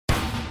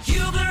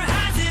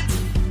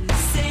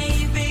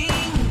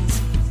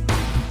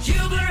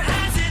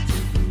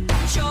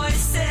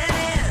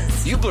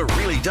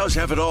does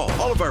have it all.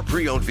 All of our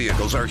pre-owned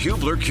vehicles are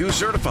Hubler Q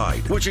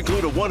certified, which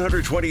include a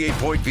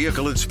 128-point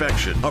vehicle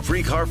inspection, a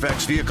free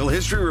Carfax vehicle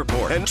history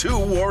report, and 2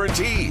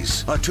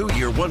 warranties. A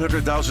 2-year,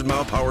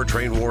 100,000-mile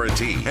powertrain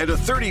warranty, and a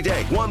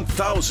 30-day,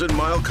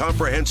 1,000-mile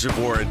comprehensive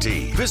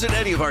warranty. Visit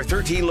any of our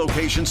 13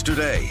 locations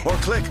today, or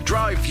click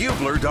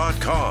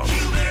drivehubler.com.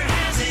 Hubler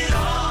has it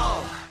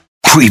all.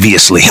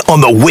 Previously on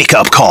the Wake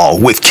Up Call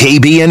with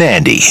KB and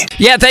Andy.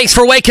 Yeah, thanks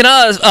for waking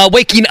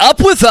up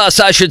with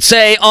us, I should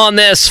say, on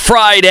this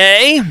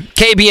Friday.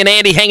 KB and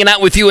Andy hanging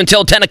out with you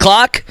until 10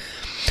 o'clock.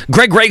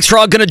 Greg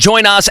Rakestraw going to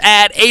join us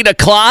at 8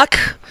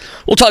 o'clock.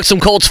 We'll talk some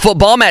Colts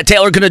football. Matt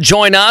Taylor going to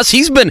join us.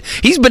 He's been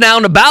out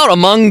and about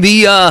among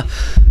the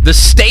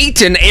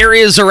state and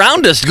areas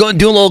around us, doing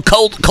a little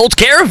Colts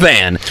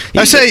caravan.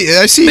 I see.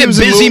 He was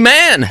a busy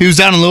man. He was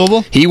down in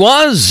Louisville. He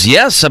was,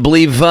 yes, I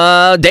believe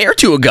a day or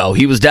two ago.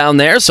 He was down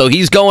there, so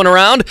he's going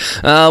around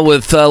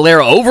with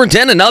Lara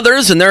Overton and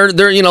others, and they're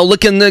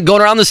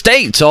going around the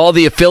state. So all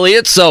the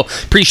affiliates. So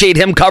appreciate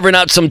him covering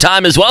out some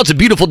time as well. It's a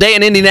beautiful day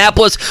in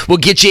Indianapolis. We'll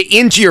get you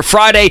into your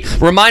Friday.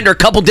 Reminder: a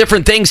couple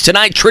different things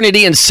tonight.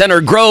 Trinity and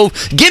Center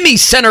Grove. Give me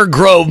Center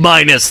Grove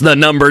minus the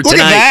number tonight.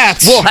 Look at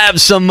that. We'll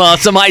have some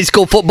high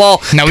school football.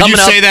 Now, would you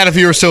say that if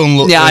you were still in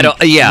Louisville? Yeah, I don't.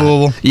 Yeah,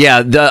 Louisville?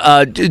 Yeah.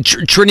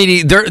 The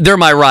Trinity, they're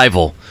my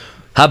rival.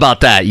 How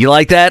about that? You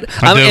like that?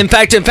 In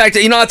fact,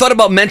 I thought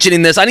about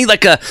mentioning this. I need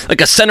like a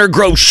Center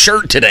Grove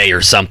shirt today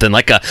or something,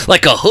 like a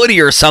hoodie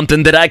or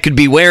something that I could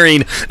be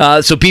wearing.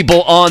 So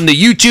people on the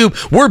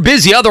YouTube, we're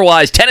busy.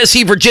 Otherwise,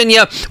 Tennessee,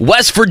 Virginia,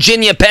 West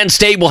Virginia, Penn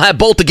State. We'll have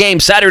both the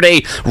games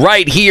Saturday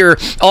right here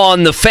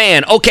on the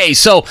Fan. Okay,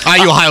 so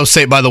Ohio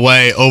State, by the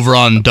way, over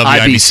on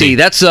WIBC.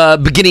 That's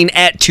beginning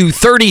at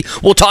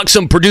 2:30. We'll talk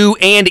some Purdue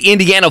and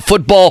Indiana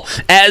football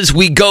as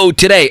we go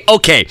today.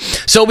 Okay,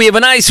 so we have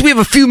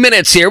a few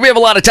minutes here. We have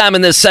a lot of time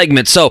in this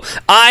segment. So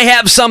I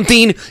have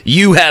something,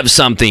 you have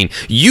something.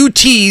 You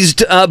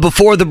teased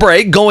before the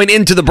break, going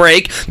into the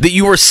break, that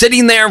you were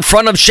sitting there in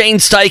front of Shane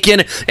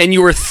Steichen and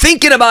you were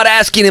thinking about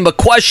asking him a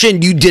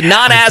question. You did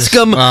not ask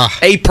him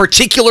a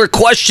particular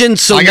question.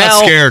 So I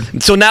got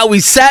scared. So now we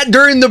sat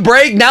during the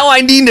break. Now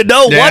I need to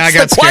know what's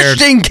the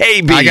question,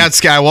 KB. I got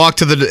scared. I walked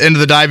to the end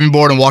of the diving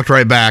board and walked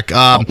right back.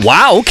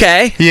 Wow,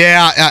 okay.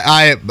 Yeah,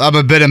 I'm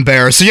a bit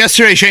embarrassed. So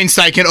yesterday, Shane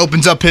Steichen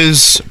opens up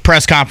his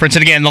press conference.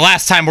 And again, the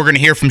last time we're going to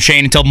hear from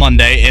Shane until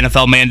Monday.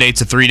 NFL mandates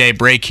a 3-day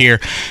break here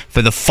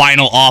for the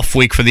final off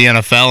week for the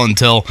NFL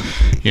until,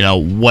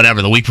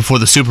 the week before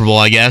the Super Bowl,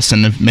 I guess,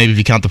 and maybe if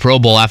you count the Pro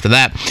Bowl after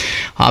that.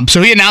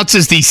 So he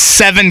announces the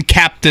 7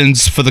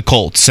 captains for the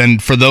Colts.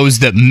 And for those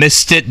that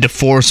missed it,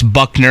 DeForest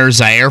Buckner,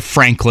 Zaire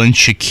Franklin,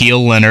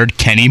 Shaquille Leonard,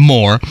 Kenny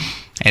Moore.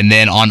 And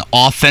then on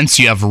offense,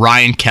 you have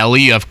Ryan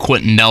Kelly, you have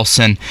Quentin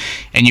Nelson,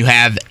 and you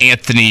have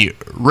Anthony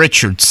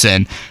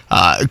Richardson.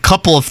 A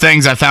couple of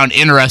things I found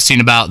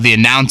interesting about the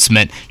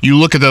announcement. You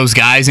look at those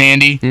guys,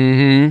 Andy,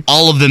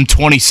 all of them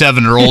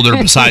 27 or older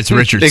besides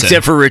Richardson.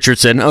 Except for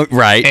Richardson. Oh,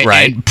 right.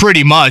 And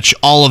pretty much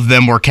all of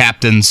them were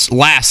captains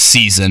last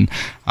season.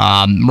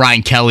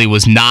 Ryan Kelly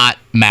was not.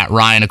 Matt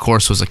Ryan, of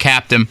course, was a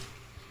captain.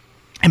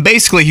 And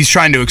basically, he's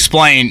trying to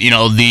explain,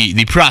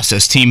 the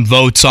process. Team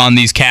votes on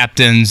these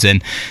captains,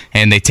 and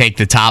they take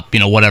the top,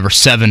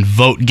 7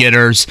 vote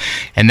getters,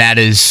 and that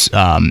is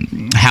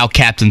how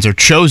captains are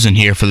chosen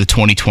here for the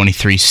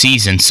 2023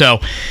 season. So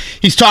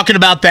he's talking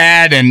about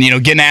that, and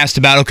getting asked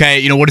about,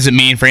 okay, what does it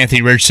mean for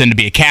Anthony Richardson to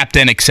be a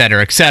captain, et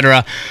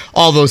cetera,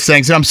 all those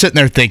things. And I'm sitting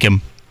there thinking,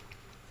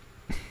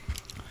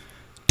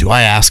 do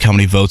I ask how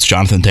many votes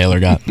Jonathan Taylor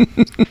got?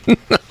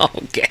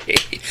 Okay.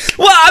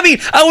 Well,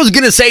 I was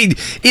going to say,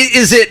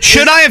 is it...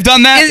 Should I have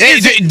done that?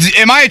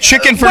 Am I a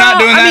chicken for not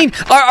doing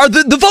that? Are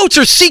the votes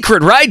are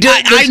secret, right?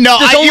 I know.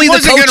 He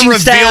wasn't going to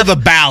reveal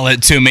the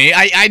ballot to me.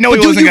 I know he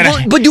wasn't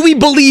going to... But do we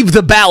believe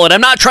the ballot?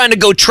 I'm not trying to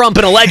go Trump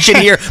an election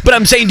here, but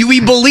I'm saying, do we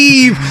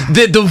believe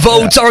that the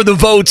votes are the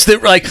votes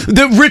that,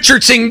 that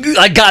Richardson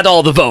got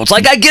all the votes?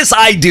 I guess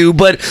I do,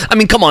 but,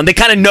 come on. They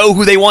kind of know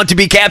who they want to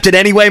be captain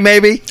anyway,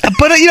 maybe?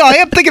 But, I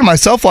am thinking to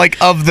myself,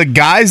 of the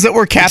guys that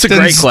were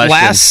captains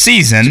last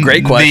season,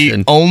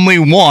 the only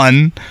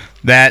one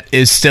that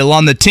is still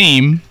on the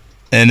team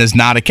and is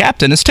not a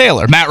captain is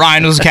Taylor. Matt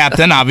Ryan was a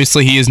captain.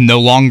 Obviously, he is no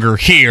longer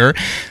here.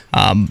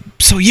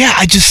 So, yeah,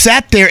 I just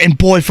sat there, and,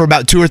 boy, for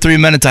about 2 or 3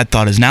 minutes, I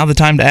thought, is now the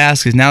time to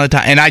ask? Is now the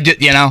time? And I just,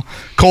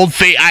 cold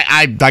feet,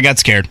 I got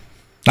scared.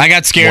 I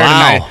got scared,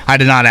 and I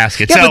did not ask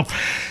it. Yeah, so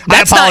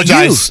I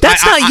apologize.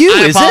 That's not you,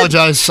 is it? I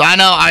apologize. I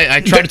know. I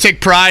try to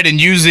take pride in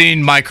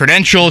using my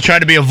credential, try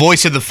to be a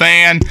voice of the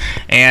fan,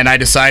 and I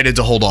decided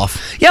to hold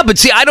off. Yeah, but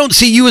see, I don't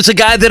see you as a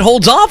guy that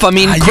holds off.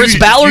 Chris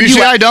Ballard,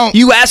 I don't.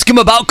 You ask him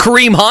about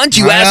Kareem Hunt.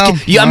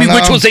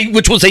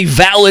 Which was a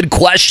valid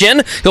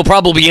question. He'll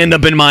probably end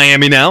up in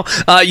Miami now.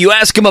 You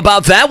ask him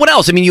about that. What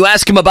else? You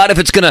ask him about if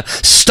it's going to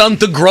stunt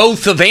the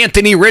growth of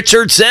Anthony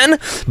Richardson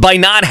by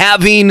not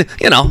having,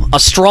 a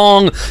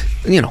strong,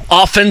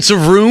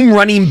 offensive room,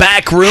 running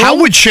back room. How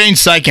would Shane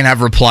Steichen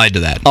have replied to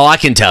that? Oh, I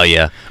can tell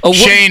you.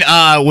 Shane,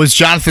 was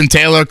Jonathan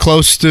Taylor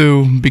close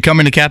to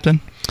becoming a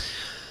captain?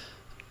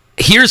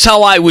 Here's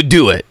how I would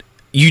do it.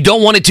 you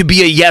don't want it to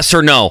be a yes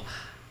or no.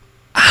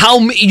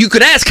 You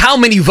could ask how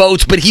many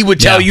votes, but he would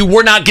tell you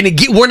we're not going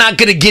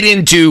to get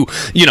into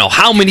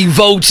how many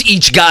votes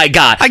each guy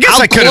got. I guess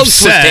I could have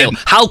said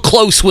how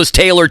close was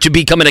Taylor to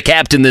becoming a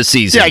captain this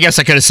season. Yeah, I guess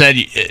I could have said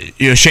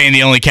Shane,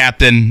 the only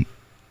captain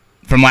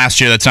from last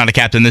year that's not a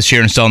captain this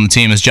year and still on the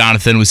team is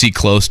Jonathan. Was he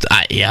close?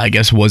 I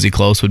guess was he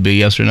close would be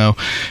yes or no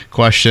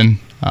question.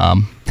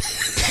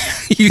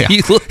 You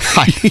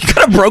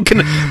got a broken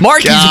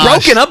Mark. Gosh, he's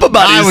broken up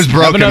about it. I was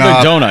broken Have another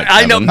up. donut.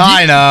 I know. Kevin.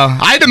 I know.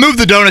 I had to move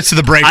the donuts to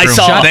the break room.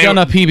 Shotgun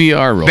a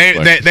PBR real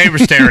quick. They were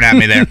staring at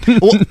me there.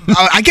 Well,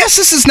 I guess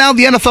this is now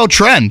the NFL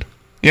trend,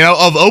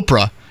 of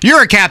Oprah.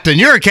 You're a captain.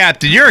 You're a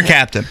captain. You're a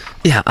captain.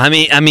 Yeah, I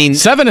mean,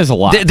 7 is a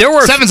lot. There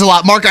were 7's a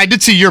lot. Mark, I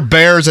did see your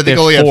Bears. I think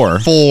only had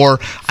 4.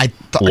 I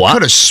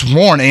could have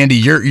sworn, Andy,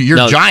 your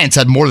Giants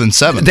had more than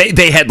 7.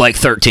 They had like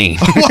 13.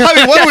 Well, I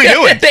mean, what are we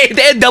doing?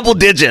 they had double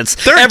digits.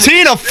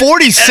 13 of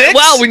 46?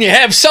 Well, when you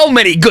have so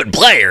many good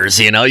players,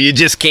 you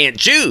just can't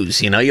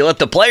choose. You let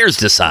the players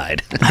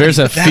decide. There's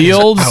a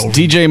Fields,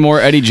 DJ Moore,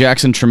 Eddie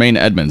Jackson, Tremaine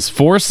Edmonds.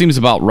 4 seems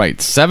about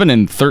right. 7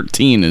 and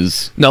 13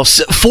 is... No,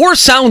 4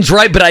 sounds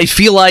right, but I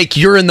feel like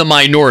you're in the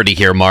minority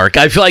here, Mark.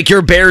 I feel like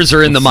your Bears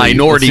are in the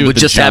minority with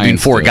just having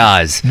 4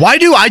 guys. Why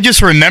do I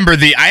just remember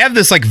I have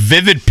this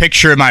vivid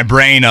picture in my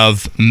brain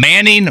of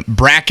Manning,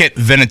 Brackett,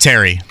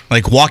 Vinatieri,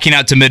 walking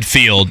out to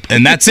midfield,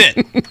 and that's it.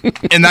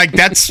 And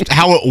that's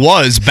how it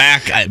was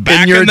back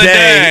in your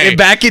day.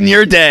 Back in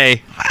your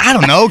day. I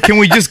don't know. Can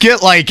we just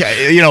get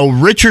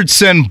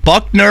Richardson,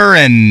 Buckner,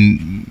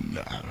 and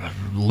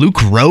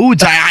Luke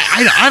Rhodes?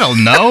 I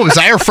don't know.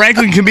 Zaire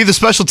Franklin can be the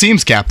special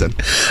teams captain.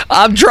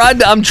 I'm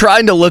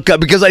trying to look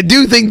up because I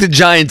do think the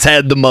Giants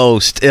had the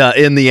most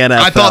in the NFL.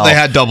 I thought they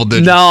had double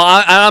digits. No,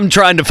 I'm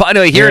trying to find.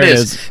 Here it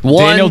is.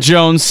 Daniel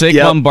Jones,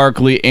 Saquon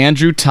Barkley,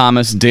 Andrew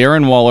Thomas,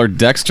 Darren Waller,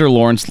 Dexter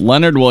Lawrence,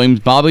 Leonard Williams,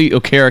 Bobby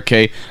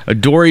Okereke,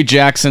 Adoree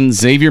Jackson,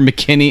 Xavier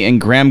McKinney, and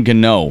Graham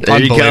Gano.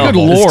 There you go. Good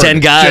Lord. 10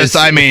 guys.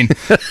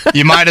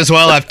 You might as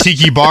well have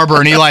Tiki Barber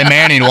and Eli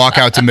Manning walk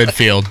out to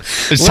midfield.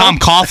 Is Tom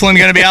Coughlin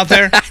going to be out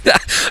there?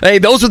 Hey,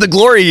 those were the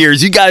glory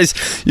years. You guys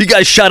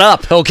shut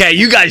up. Okay,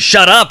 you guys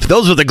shut up.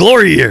 Those were the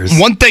glory years.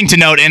 One thing to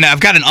note, and I've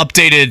got an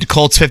updated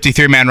Colts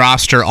 53-man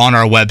roster on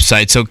our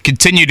website, so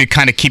continue to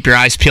kind of keep your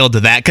eyes peeled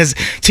to that because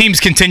teams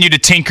continue to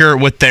tinker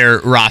with their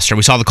roster.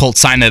 We saw the Colts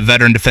sign a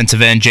veteran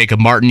defensive end, Jacob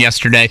Martin,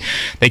 yesterday.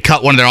 They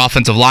cut one of their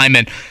offensive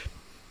linemen.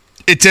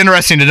 It's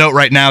interesting to note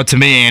right now to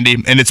me, Andy,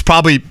 and it's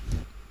probably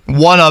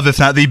one of, if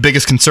not the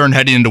biggest concern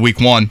heading into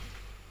week 1.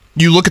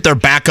 You look at their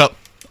backup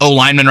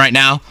O-lineman right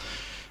now,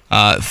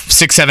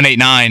 6, 7, 8,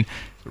 9.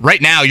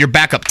 Right now, your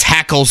backup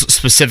tackles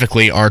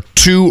specifically are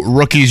 2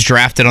 rookies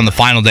drafted on the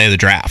final day of the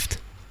draft.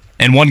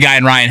 And one guy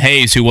in Ryan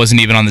Hayes who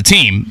wasn't even on the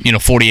team,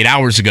 48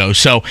 hours ago.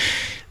 So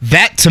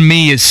that to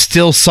me is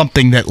still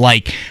something that,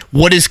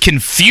 what is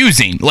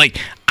confusing.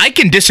 I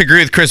can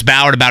disagree with Chris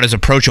Ballard about his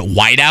approach at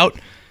wideout,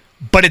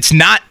 but it's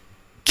not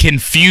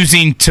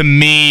confusing to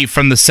me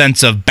from the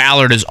sense of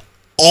Ballard is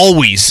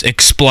always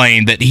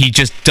explained that he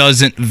just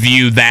doesn't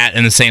view that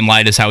in the same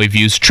light as how he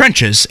views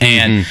trenches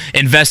and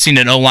investing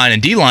in O-line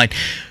and D-line.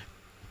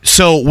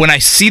 So when I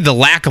see the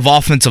lack of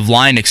offensive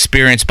line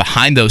experience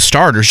behind those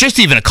starters, just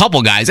even a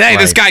couple guys,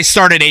 this guy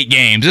started 8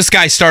 games, this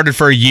guy started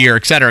for a year,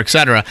 et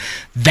cetera,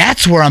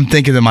 that's where I'm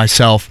thinking to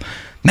myself,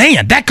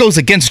 man, that goes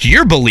against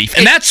your belief.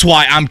 And that's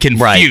why I'm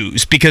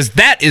confused, because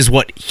that is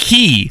what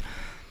he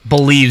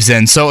believes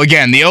in. So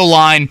again, the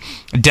O-line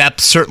depth,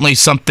 certainly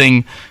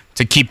something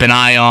to keep an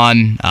eye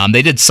on.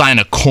 They did sign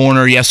a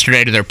corner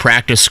yesterday to their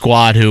practice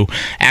squad who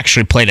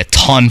actually played a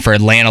ton for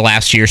Atlanta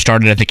last year,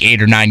 started I think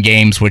 8 or 9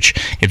 games, which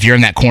if you're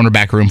in that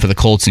cornerback room for the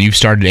Colts and you've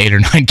started 8 or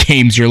 9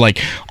 games, you're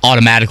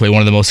automatically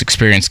one of the most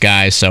experienced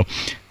guys. So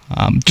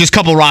just a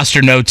couple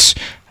roster notes,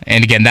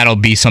 and again, that'll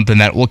be something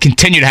that will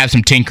continue to have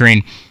some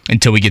tinkering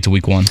until we get to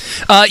week 1.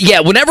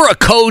 Whenever a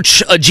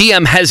coach, a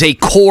GM has a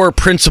core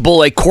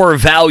principle, a core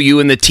value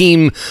in the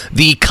team,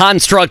 the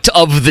construct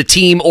of the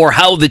team or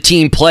how the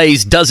team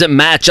plays doesn't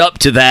match up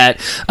to that,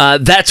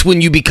 that's when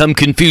you become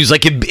confused.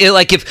 Like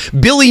if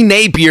Billy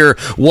Napier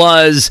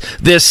was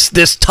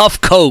this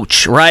tough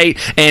coach, right,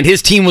 and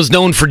his team was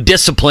known for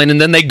discipline, and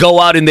then they go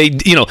out and they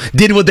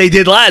did what they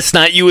did last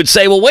night, you would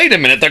say, well, wait a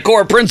minute, the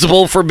core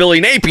principle for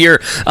Billy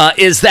Napier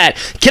is that.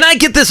 Can I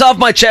get this off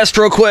my chest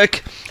real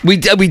quick? We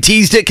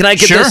teased it. Can I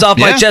get this off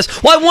my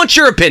chest? Well, I want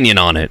your opinion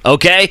on it,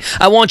 okay?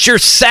 I want your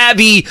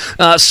savvy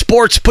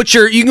sports.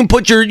 You can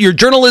put your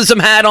journalism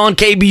hat on,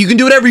 KB. You can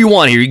do whatever you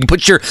want here. You can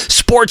put your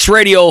sports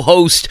radio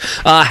host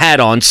hat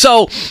on.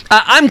 So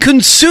I'm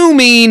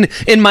consuming,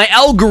 in my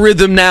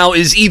algorithm now,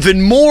 is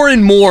even more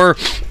and more,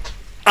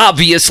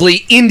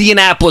 obviously,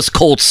 Indianapolis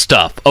Colts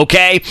stuff,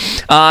 okay?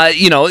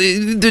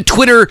 The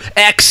Twitter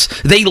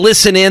X, they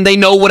listen in, they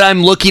know what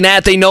I'm looking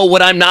at, they know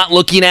what I'm not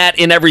looking at,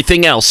 and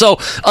everything else. So,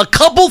 a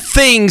couple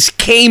things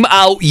came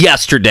out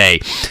yesterday.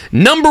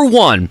 Number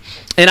one,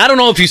 And I don't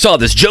know if you saw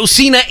this,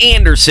 Josina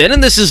Anderson,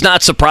 and this is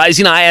not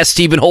surprising. I asked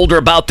Stephen Holder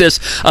about this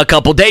a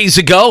couple days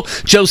ago.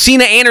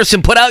 Josina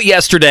Anderson put out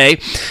yesterday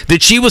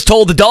that she was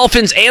told the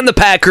Dolphins and the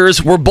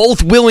Packers were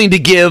both willing to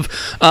give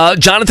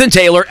Jonathan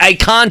Taylor a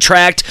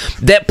contract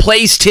that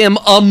placed him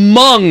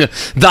among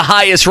the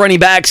highest running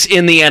backs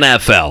in the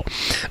NFL.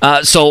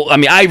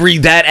 I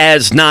read that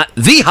as not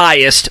the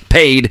highest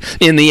paid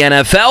in the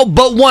NFL,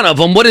 but one of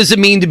them. What does it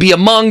mean to be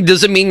among?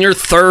 Does it mean you're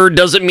third?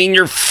 Does it mean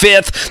you're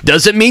fifth?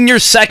 Does it mean you're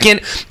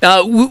second?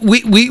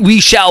 We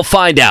shall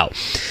find out.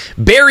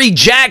 Barry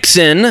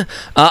Jackson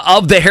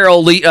of the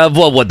Herald,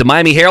 the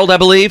Miami Herald, I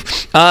believe,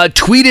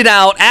 tweeted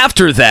out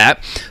after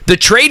that the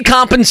trade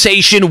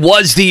compensation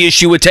was the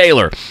issue with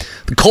Taylor.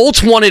 The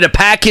Colts wanted a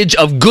package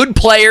of good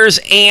players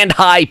and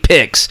high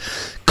picks.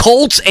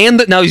 Colts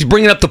now he's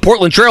bringing up the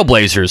Portland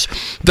Trailblazers.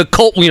 The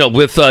Colts,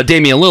 with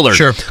Damian Lillard.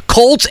 Sure.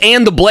 Colts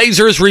and the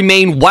Blazers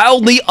remain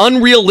wildly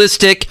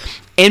unrealistic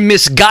and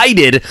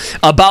misguided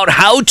about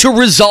how to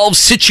resolve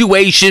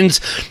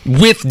situations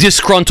with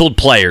disgruntled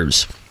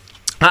players.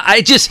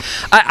 I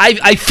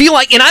feel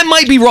like, and I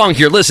might be wrong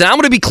here. Listen, I'm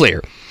going to be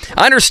clear.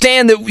 I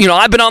understand that,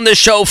 I've been on this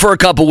show for a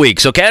couple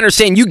weeks, okay? I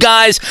understand you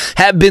guys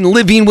have been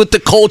living with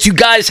the Colts. You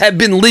guys have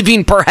been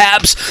living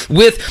perhaps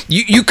with,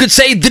 you could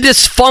say, the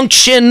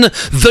dysfunction,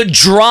 the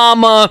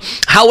drama,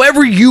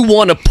 however you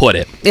want to put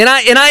it. And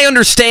I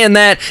understand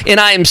that, and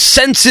I am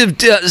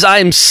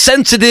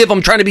sensitive.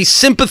 I'm trying to be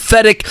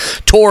sympathetic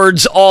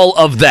towards all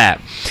of that.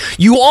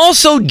 You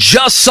also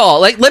just saw,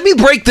 let me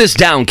break this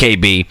down,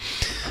 KB.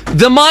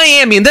 The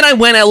Miami, and then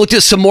I looked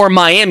at some more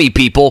Miami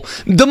people.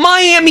 The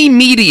Miami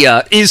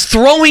media is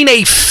throwing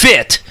a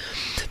fit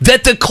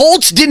that the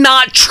Colts did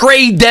not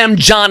trade them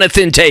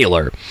Jonathan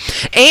Taylor.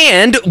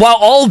 And while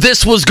all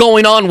this was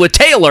going on with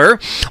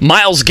Taylor,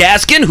 Myles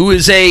Gaskin, who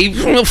is a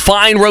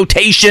fine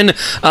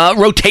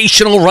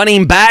rotational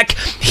running back,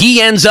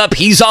 he's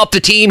off the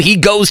team. He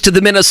goes to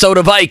the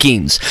Minnesota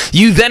Vikings.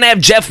 You then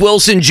have Jeff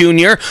Wilson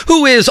Jr.,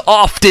 who is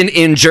often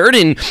injured,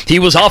 and he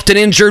was often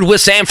injured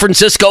with San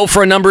Francisco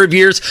for a number of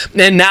years,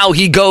 and now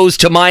he goes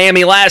to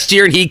Miami last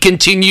year, and he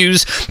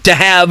continues to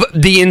have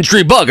the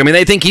injury bug.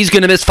 They think he's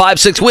going to miss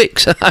 5-6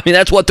 weeks.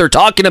 That's what they're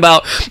talking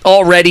about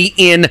already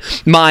in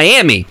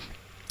Miami.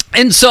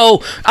 And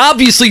so,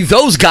 obviously,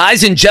 those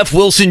guys, and Jeff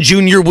Wilson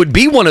Jr. would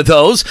be one of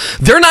those,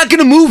 they're not going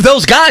to move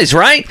those guys,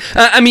 right?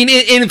 And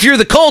if you're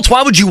the Colts,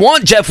 why would you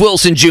want Jeff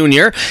Wilson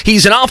Jr.?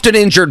 He's an often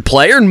injured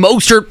player, and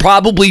Mostert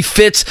probably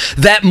fits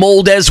that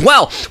mold as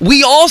well.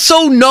 We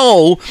also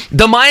know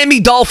the Miami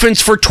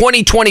Dolphins for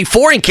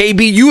 2024, and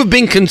KB, you have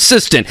been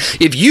consistent.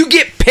 If you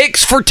get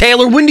picks for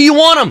Taylor, when do you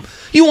want them?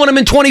 You want him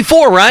in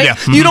 24, right? Yeah.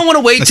 Mm-hmm. You don't want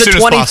to wait to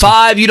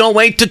 25. You don't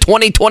wait to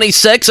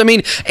 2026.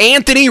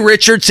 Anthony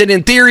Richardson,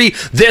 in theory,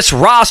 this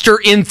roster,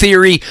 in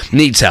theory,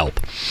 needs help.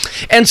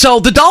 And so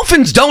the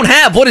Dolphins don't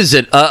have,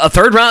 a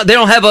third round? They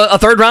don't have a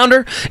third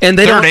rounder? And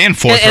they third and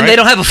fourth, and they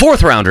don't have a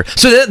fourth rounder.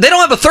 So they don't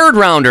have a third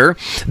rounder.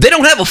 They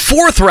don't have a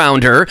fourth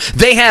rounder.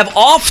 They have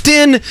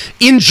often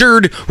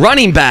injured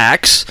running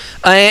backs.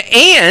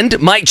 And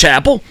Mike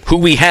Chappell, who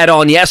we had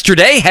on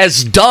yesterday,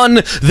 has done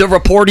the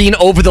reporting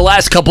over the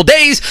last couple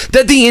days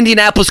that the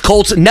Indianapolis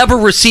Colts never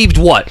received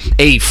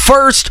a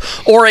first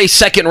or a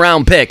second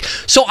round pick.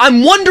 So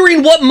I'm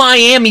wondering what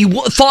Miami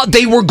thought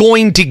they were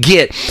going to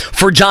get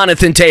for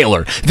Jonathan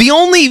Taylor.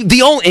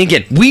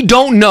 Again, we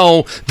don't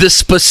know the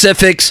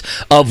specifics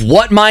of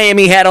what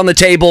Miami had on the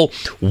table,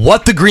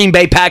 what the Green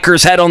Bay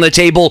Packers had on the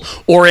table,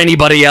 or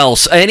anybody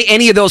else.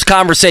 Any of those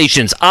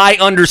conversations. I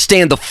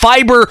understand the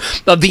fiber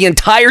of the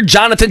entire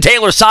Jonathan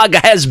Taylor saga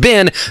has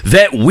been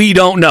that we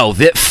don't know,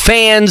 that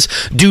fans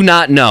do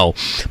not know.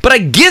 But I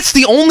guess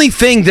the only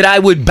thing that I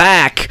would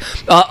back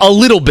a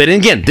little bit,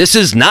 and again, this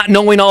is not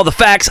knowing all the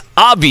facts,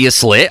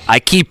 obviously, I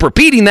keep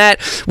repeating that,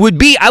 would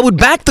be I would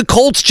back the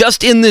Colts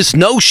just in this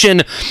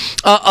notion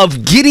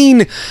of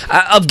getting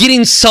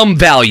some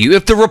value.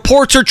 If the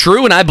reports are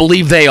true, and I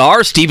believe they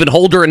are, Stephen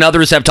Holder and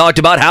others have talked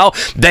about how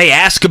they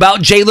ask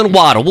about Jalen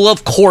Waddle. Well,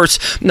 of course,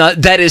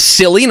 that is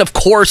silly, and of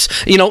course,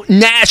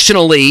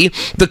 nationally,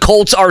 the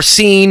Colts are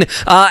seen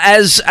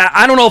as,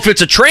 I don't know if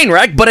it's a train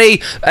wreck, but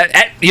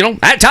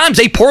at times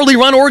a poorly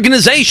run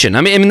organization.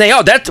 They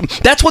are.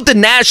 That's what the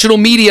national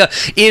media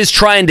is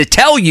trying to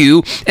tell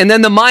you, and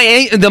then the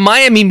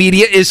Miami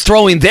media is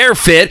throwing their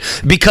fit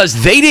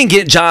because they didn't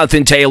get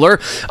Jonathan Taylor.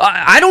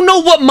 I don't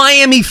know what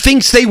Miami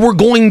thinks they were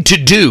going to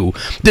do,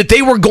 that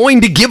they were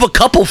going to give a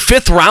couple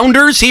fifth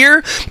rounders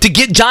here to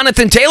get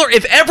Jonathan Taylor.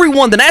 If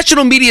the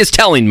national media is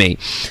telling me,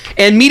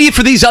 and media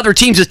for these other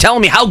teams is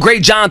telling me how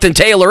great Jonathan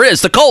Taylor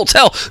is, the Colts,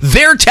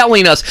 they're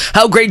telling us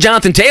how great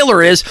Jonathan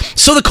Taylor is,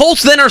 so the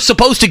Colts then are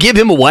supposed to give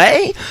him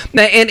away?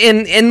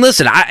 And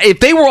listen, if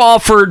they were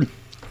offered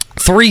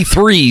 3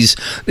 threes,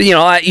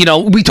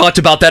 we talked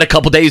about that a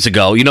couple days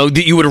ago.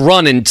 That you would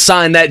run and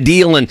sign that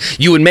deal, and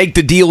you would make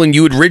the deal, and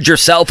you would rid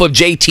yourself of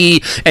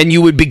JT, and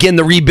you would begin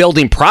the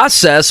rebuilding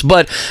process.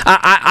 But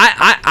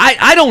I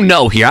I don't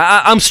know here.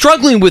 I'm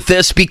struggling with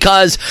this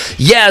because,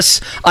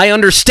 yes, I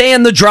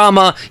understand the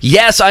drama.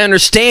 Yes, I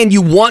understand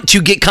you want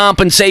to get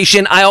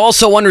compensation. I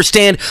also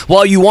understand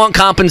while you want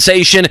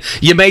compensation,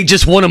 you may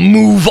just want to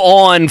move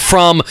on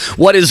from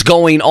what is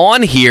going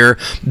on here,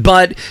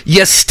 but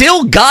you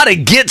still got to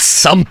get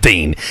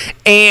something.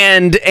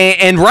 And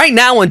right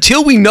now,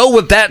 until we know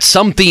what that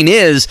something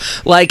is,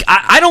 like,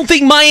 I don't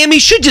think Miami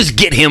should just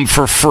get him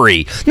for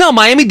free. No,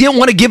 Miami didn't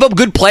want to give up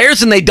good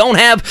players, and they don't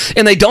have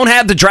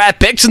the draft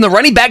picks, and the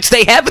running backs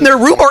they have in their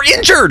room are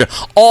injured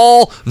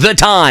all the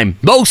time.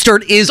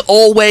 Mostert is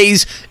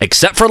always,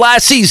 except for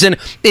last season,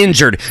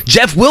 injured.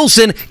 Jeff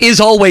Wilson is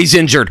always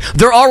injured.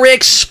 They're already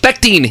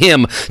expecting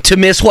him to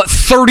miss,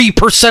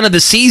 30% of the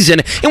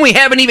season, and we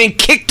haven't even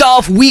kicked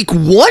off week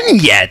 1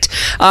 yet.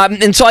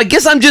 And so I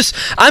guess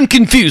I'm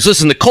confused.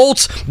 Listen, the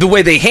Colts, the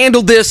way they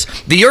handled this,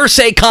 the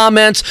Irsay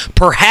comments,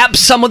 perhaps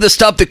some of the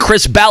stuff that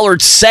Chris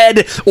Ballard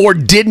said or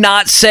did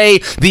not say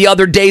the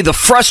other day, the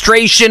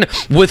frustration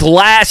with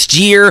last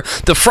year,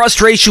 the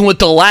frustration with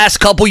the last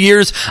couple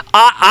years,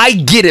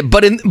 I get it.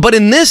 But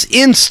in this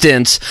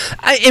instance,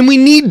 and we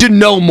need to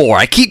know more.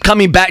 I keep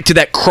coming back to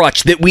that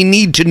crutch that we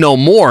need to know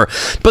more.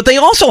 But they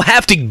also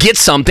have to get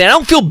something. I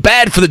don't feel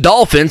bad for the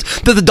Dolphins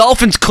that the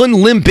Dolphins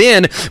couldn't limp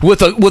in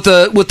with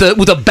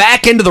a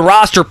back end of the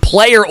roster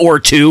player or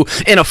two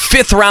in a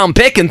 5th round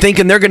pick and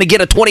thinking they're going to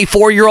get a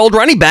 24-year-old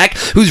running back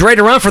who's ready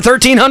to run for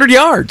 1,300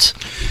 yards.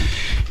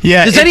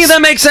 Yeah, does any of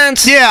that make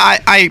sense? Yeah,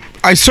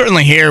 I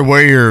certainly hear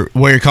where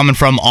you're coming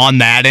from on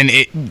that,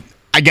 and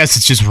I guess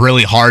it's just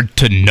really hard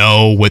to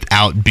know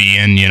without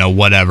being,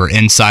 whatever,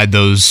 inside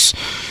those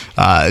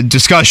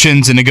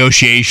discussions and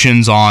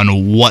negotiations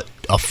on what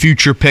a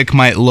future pick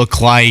might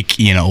look like,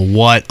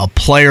 what a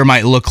player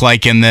might look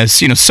like in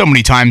this. So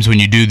many times when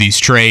you do these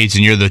trades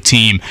and you're the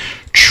team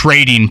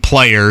trading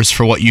players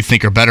for what you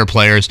think are better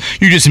players,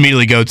 you just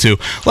immediately go to,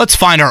 let's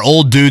find our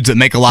old dudes that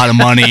make a lot of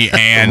money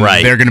and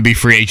right. They're going to be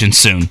free agents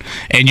soon.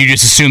 And you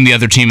just assume the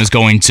other team is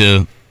going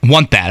to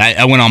want that.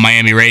 I went on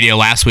Miami radio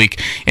last week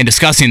in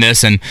discussing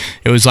this, and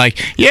it was like,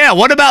 yeah,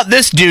 what about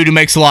this dude who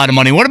makes a lot of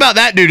money? What about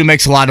that dude who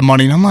makes a lot of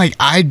money? And I'm like,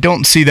 I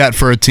don't see that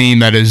for a team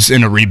that is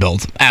in a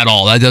rebuild at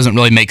all. That doesn't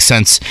really make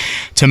sense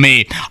to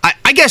me.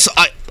 I guess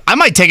I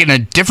might take it in a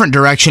different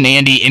direction,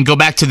 Andy, and go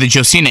back to the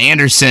Josina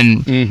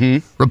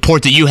Anderson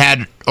report that you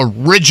had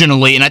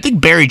originally, and I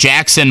think Barry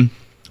Jackson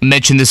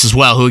mentioned this as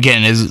well, who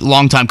again is a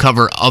longtime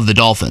cover of the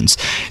Dolphins.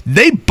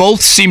 They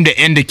both seem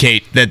to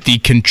indicate that the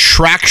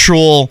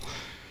contractual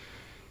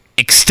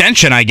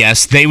extension, I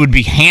guess, they would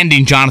be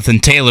handing Jonathan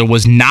Taylor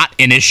was not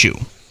an issue.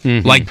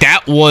 Like,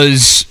 that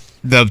was,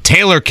 the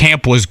Taylor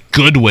camp was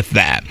good with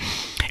that.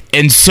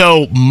 And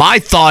so my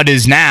thought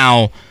is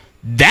now,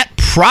 that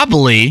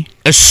probably,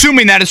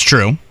 assuming that is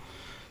true,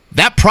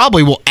 that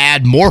probably will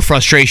add more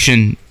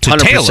frustration to 100%,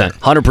 Taylor.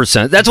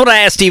 100%. That's what I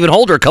asked Stephen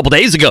Holder a couple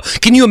days ago.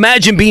 Can you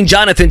imagine being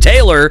Jonathan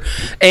Taylor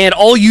and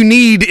all you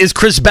need is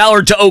Chris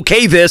Ballard to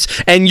okay this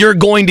and you're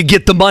going to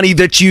get the money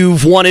that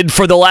you've wanted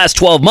for the last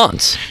 12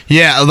 months?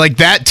 Yeah, like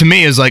that to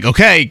me is like,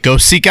 okay, go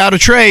seek out a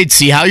trade,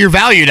 see how you're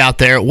valued out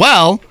there.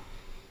 Well,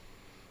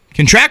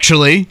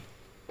 contractually,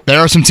 there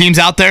are some teams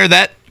out there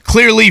that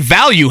clearly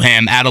value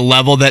him at a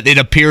level that it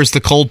appears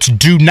the Colts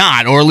do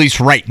not, or at least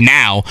right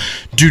now,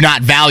 do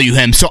not value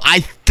him. So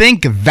I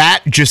think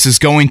that just is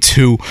going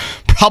to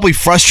probably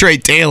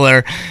frustrate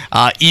Taylor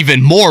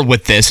even more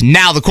with this.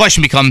 Now the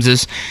question becomes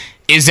is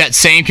that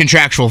same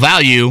contractual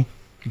value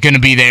going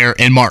to be there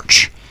in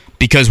March?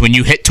 Because when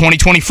you hit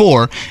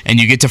 2024 and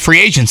you get to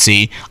free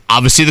agency,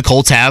 obviously the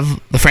Colts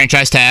have the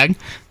franchise tag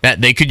that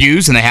they could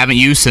use, and they haven't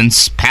used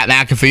since Pat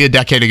McAfee a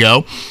decade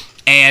ago.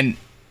 And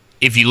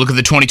if you look at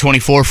the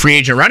 2024 free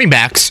agent running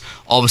backs,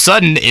 all of a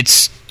sudden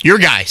it's your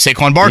guy,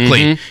 Saquon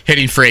Barkley,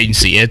 hitting free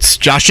agency. It's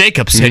Josh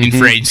Jacobs hitting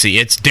free agency.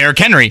 It's Derrick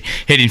Henry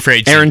hitting free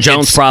agency. Aaron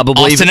Jones it's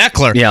probably. Austin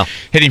Eckler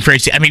hitting free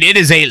agency. I mean, it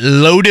is a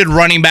loaded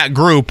running back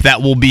group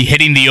that will be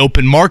hitting the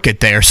open market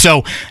there.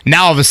 So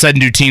now all of a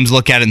sudden do teams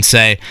look at it and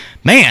say,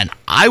 man,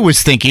 I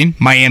was thinking,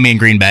 Miami and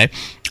Green Bay,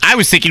 I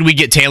was thinking we'd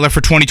get Taylor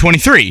for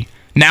 2023.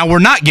 Now we're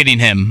not getting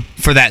him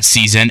for that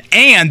season,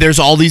 and there's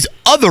all these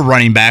other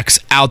running backs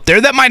out there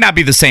that might not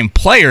be the same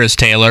player as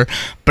Taylor,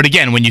 but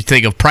again, when you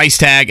think of price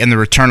tag and the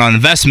return on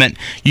investment,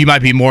 you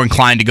might be more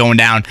inclined to going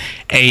down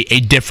a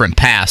different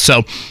path.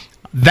 So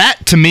that,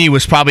 to me,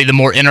 was probably the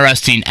more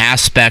interesting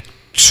aspect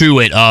to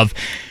it of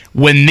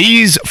when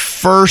these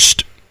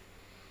first,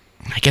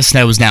 I guess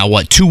that was now,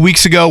 2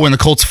 weeks ago when the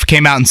Colts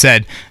came out and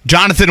said,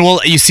 Jonathan, will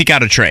you seek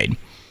out a trade?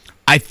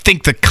 I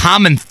think the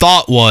common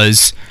thought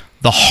was,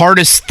 the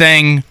hardest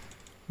thing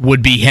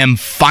would be him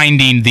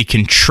finding the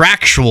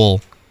contractual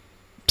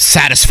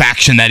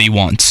satisfaction that he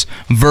wants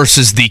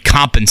versus the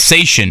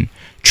compensation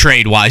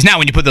trade-wise. Now,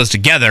 when you put those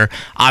together,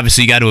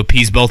 obviously you got to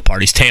appease both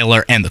parties,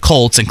 Taylor and the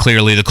Colts, and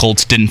clearly the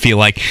Colts didn't feel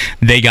like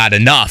they got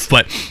enough.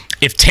 But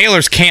if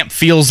Taylor's camp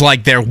feels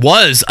like there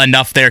was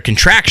enough there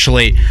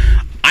contractually,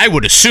 I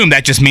would assume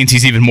that just means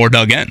he's even more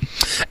dug in.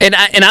 And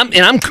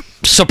I'm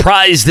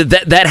surprised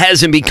that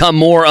hasn't become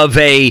more of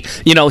a,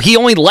 he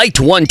only liked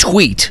one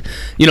tweet.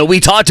 We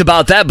talked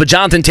about that, but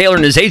Jonathan Taylor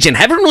and his agent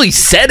haven't really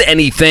said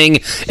anything,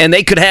 and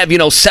they could have,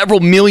 several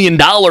 $1 million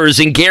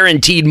in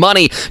guaranteed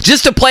money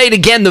just to play it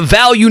again. The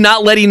value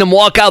not letting him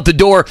walk out the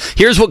door.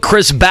 Here's what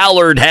Chris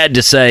Ballard had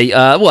to say,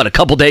 a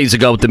couple days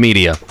ago with the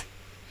media.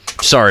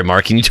 Sorry,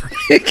 Mark. Can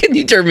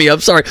you turn me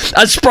up? Sorry.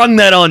 I sprung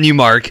that on you,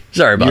 Mark.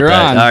 Sorry about that.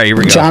 On. All right, here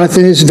we go.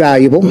 Jonathan is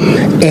valuable,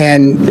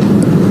 and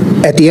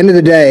at the end of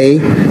the day,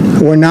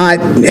 we're not,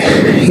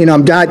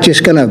 I'm not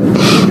just going to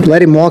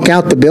let him walk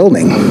out the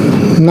building.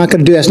 I'm not going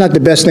to do that. That's not the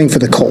best thing for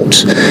the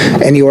Colts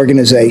and the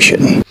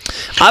organization.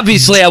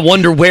 Obviously, I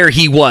wonder where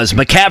he was.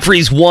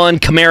 McCaffrey's 1,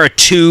 Kamara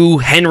 2,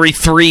 Henry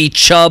 3,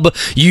 Chubb.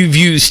 You've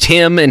used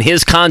him and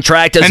his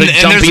contract as a jumping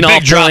off point. And there's a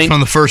big drop from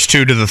the first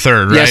 2 to the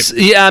third, right? Yes.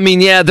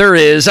 Yeah, there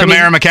is.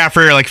 Kamara and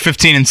McCaffrey are like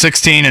 15 and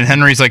 16, and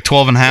Henry's like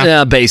 12 and a half.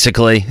 Yeah,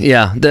 basically.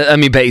 Yeah,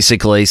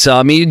 basically.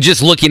 So,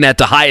 just looking at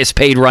the highest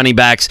paid running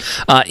backs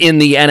in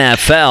the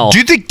NFL. Do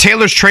you think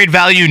Taylor's trade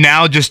value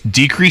now just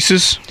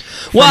decreases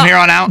from here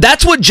on out?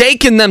 That's what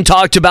Jake and them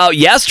talked about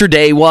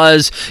yesterday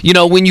was,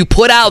 when you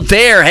put out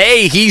there,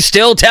 hey, he's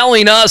still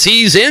telling us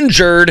he's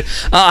injured,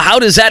 how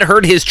does that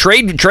hurt his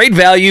trade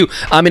value?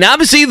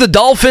 Obviously the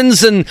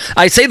Dolphins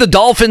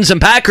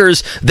and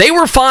Packers, they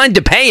were fine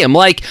to pay him.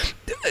 Like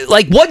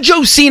what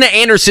Josina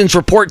Anderson's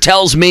report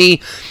tells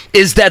me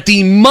is that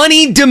the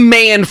money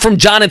demand from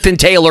Jonathan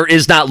Taylor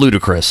is not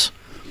ludicrous.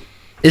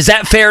 Is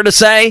that fair to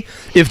say?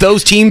 If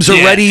those teams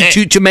are ready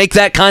to make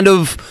that kind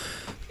of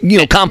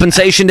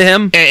compensation to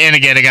him? And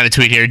again, I got a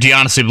tweet here. Do you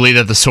honestly believe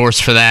that the source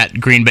for that,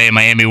 Green Bay and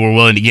Miami, were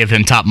willing to give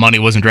him top money,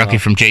 wasn't directly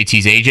from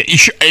JT's agent?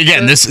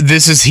 Again, this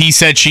is he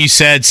said, she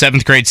said,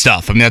 7th grade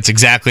stuff. That's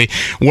exactly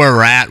where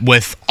we're at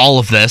with all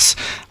of this.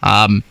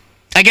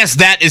 I guess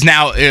that is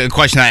now a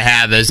question I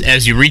have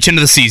as you reach into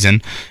the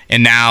season,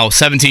 and now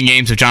 17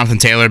 games of Jonathan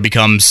Taylor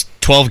becomes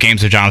 12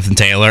 games of Jonathan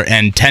Taylor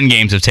and 10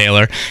 games of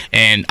Taylor,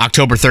 and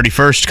October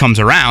 31st comes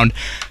around.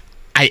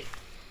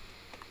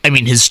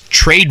 His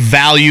trade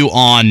value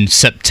on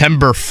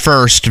September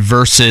 1st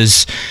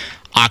versus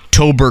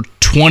October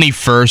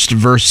 21st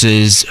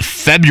versus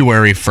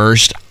February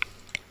 1st,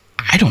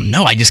 I don't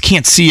know. I just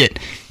can't see it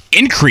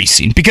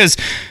increasing because...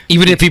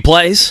 Even if he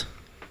plays?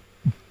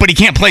 But he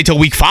can't play till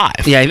week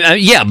 5.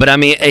 Yeah, but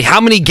how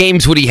many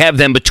games would he have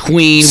then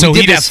between... So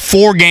he'd have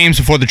 4 games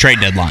before the trade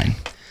deadline.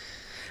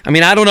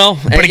 I don't know.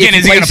 But again,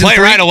 is he going to play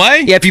right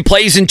away? Yeah, if he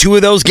plays in 2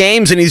 of those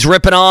games and he's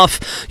ripping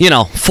off,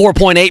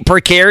 4.8 per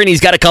carry, and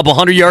he's got a couple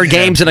 100-yard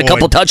games and a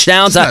couple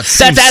touchdowns,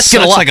 that's asking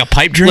a lot. Like a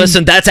pipe dream.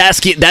 Listen, that's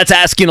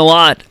asking a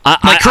lot.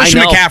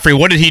 Christian McCaffrey,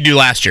 what did he do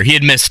last year? He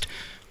had missed,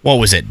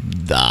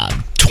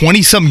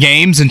 20-some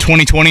games in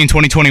 2020 and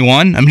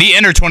 2021. He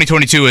entered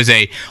 2022 as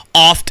a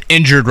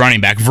oft-injured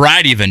running back,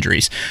 variety of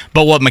injuries.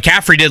 But what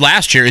McCaffrey did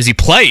last year is he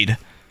played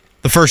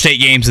the first 8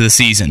 games of the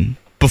season.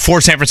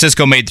 Before San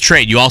Francisco made the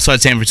trade, you also had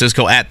San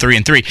Francisco at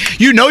 3-3.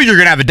 You're going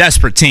to have a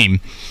desperate team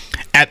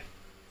at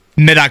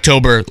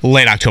mid-October,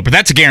 late October.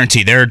 That's a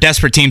guarantee. There are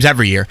desperate teams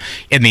every year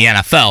in the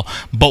NFL.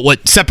 But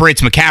what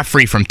separates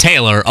McCaffrey from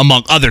Taylor,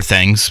 among other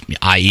things,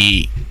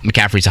 i.e.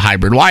 McCaffrey's a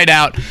hybrid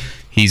wideout,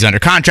 he's under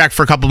contract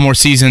for a couple more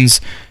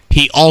seasons,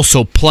 he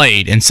also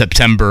played in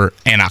September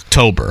and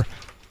October.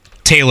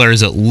 Taylor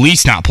is at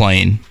least not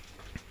playing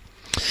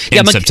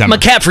in September.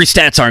 McCaffrey's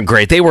stats aren't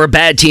great. They were a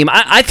bad team.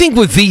 I think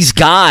with these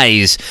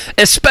guys,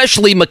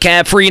 especially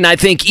McCaffrey, and I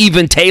think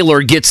even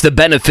Taylor gets the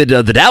benefit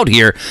of the doubt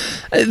here,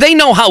 they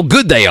know how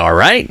good they are,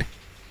 right?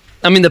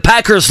 The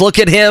Packers look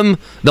at him,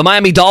 the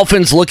Miami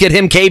Dolphins look at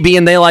him, KB,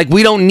 and they're like,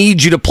 we don't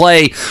need you to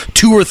play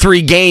 2 or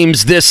 3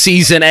 games this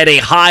season at a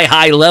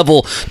high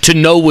level to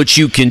know what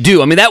you can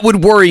do. That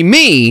would worry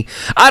me.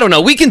 I don't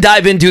know. We can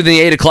dive into the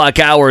 8 o'clock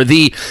hour.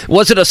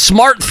 Was it a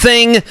smart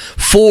thing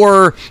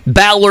for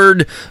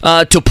Ballard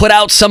to put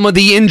out some of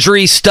the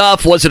injury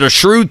stuff? Was it a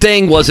shrewd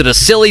thing? Was it a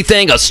silly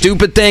thing? A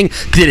stupid thing?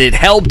 Did it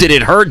help? Did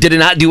it hurt? Did it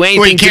not do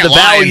anything to the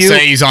value? You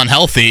can't say he's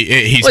unhealthy.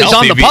 He's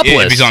healthy on the pup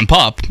list. If he's on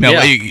pup.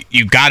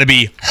 You got to be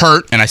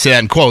hurt, and I say that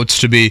in quotes,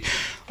 to be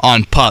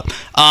on pup.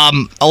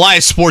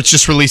 Elias Sports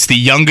just released the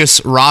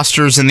youngest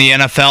rosters in the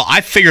NFL.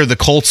 I figured the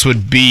Colts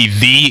would be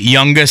the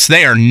youngest.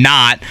 They are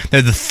not.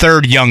 They're the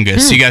 3rd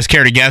youngest. You guys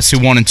care to guess who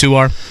 1 and 2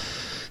 are?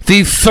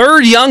 The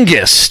 3rd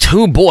youngest.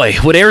 Oh boy,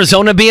 would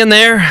Arizona be in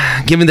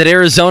there? Given that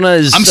Arizona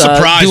is I'm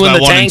surprised doing by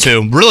the 1 tank?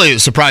 and 2. Really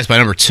surprised by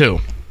number 2.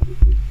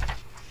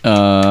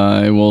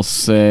 I will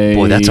say...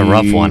 Boy, that's a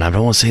rough one. I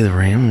don't want to say the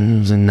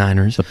Rams and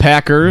Niners. The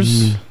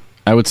Packers,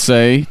 I would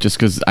say, just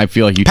because I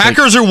feel like you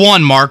Packers are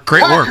 1, Mark.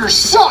 Great work.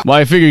 Suck. Well,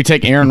 I figure you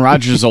take Aaron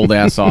Rodgers' old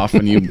ass off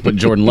and you put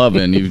Jordan Love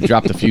in. You've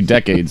dropped a few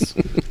decades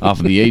off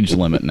of the age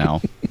limit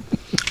now.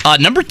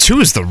 Number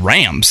 2 is the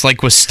Rams,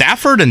 with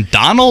Stafford and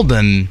Donald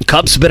and...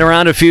 Cup's been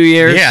around a few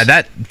years.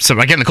 Yeah, so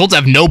again, the Colts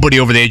have nobody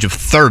over the age of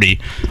 30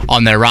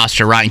 on their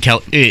roster. Ryan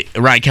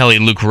Kelly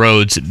and Luke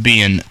Rhodes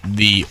being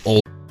the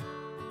old...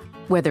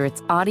 Whether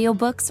it's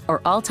audiobooks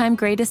or all-time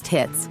greatest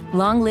hits,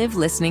 long live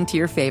listening to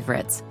your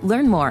favorites.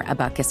 Learn more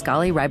about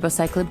Kisqali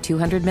Ribociclib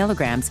 200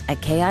 milligrams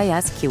at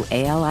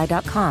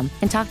KISQALI.com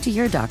and talk to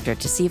your doctor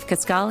to see if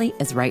Kisqali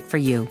is right for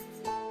you.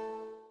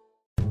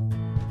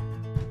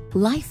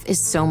 Life is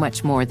so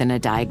much more than a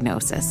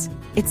diagnosis.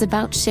 It's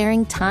about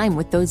sharing time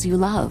with those you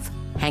love,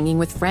 hanging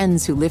with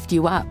friends who lift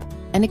you up,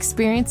 and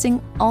experiencing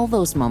all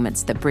those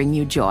moments that bring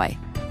you joy.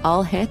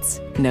 All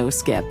hits, no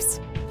skips.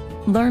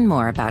 Learn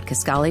more about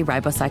Kisqali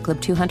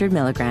Ribociclib 200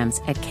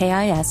 milligrams at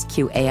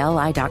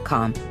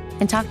KISQALI.com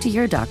and talk to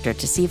your doctor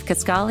to see if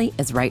Kisqali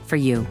is right for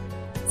you.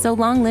 So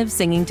long live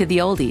singing to the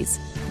oldies,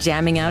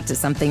 jamming out to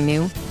something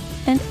new,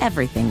 and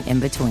everything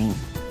in between.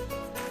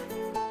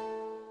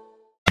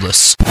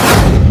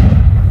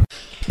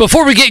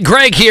 Before we get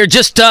Greg here,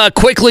 just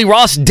quickly,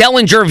 Ross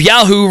Dellinger of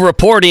Yahoo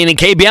reporting, and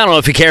KB, I don't know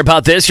if you care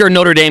about this. You're a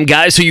Notre Dame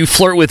guy, so you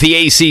flirt with the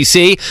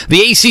ACC.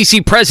 The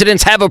ACC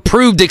presidents have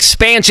approved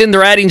expansion.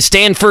 They're adding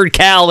Stanford,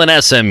 Cal, and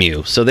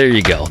SMU. So there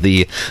you go.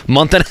 The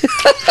month and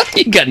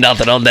you got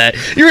nothing on that.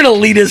 You're an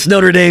elitist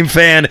Notre Dame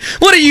fan.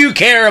 What do you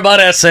care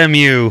about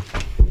SMU?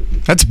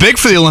 That's big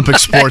for the Olympic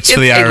sports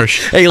for the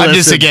Irish. Hey, I'm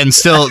just, again,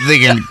 still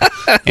thinking,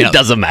 it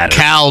doesn't matter.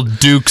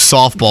 Cal-Duke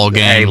softball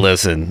game. Hey,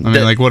 listen. I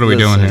mean, what are we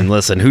doing here?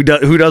 Listen, who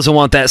doesn't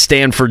want that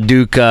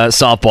Stanford-Duke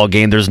softball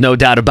game? There's no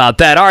doubt about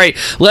that. All right,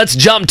 let's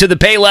jump to the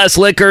Payless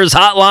Liquors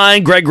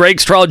hotline. Greg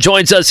Rakestraw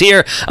joins us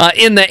here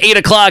in the 8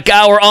 o'clock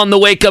hour on the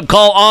wake-up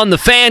call on the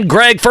Fan.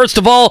 Greg, first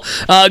of all,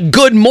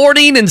 good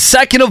morning, and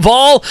second of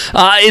all,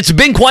 it's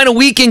been quite a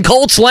week in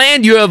Colts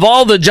land. You have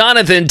all the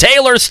Jonathan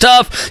Taylor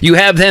stuff. You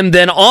have him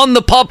then on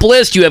the PUP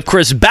list. You have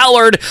Chris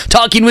Ballard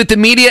talking with the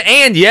media,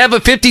 and you have a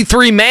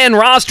 53-man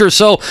roster.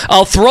 So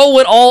I'll throw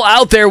it all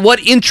out there. What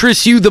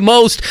interests you the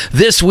most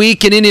this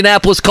week in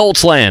Indianapolis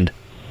Colts land?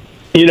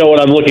 You know, what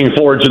I'm looking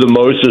forward to the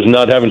most is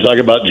not having to talk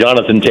about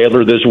Jonathan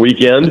Taylor this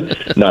weekend.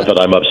 Not that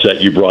I'm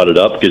upset you brought it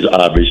up, because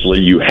obviously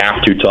you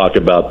have to talk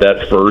about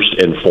that first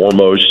and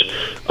foremost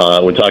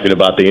when talking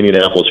about the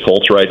Indianapolis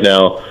Colts right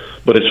now.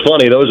 But it's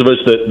funny, those of us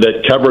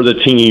that cover the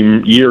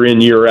team year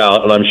in, year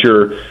out, and I'm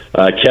sure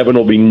Kevin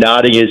will be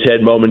nodding his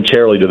head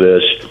momentarily to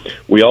this,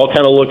 we all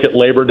kind of look at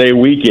Labor Day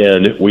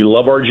weekend. We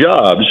love our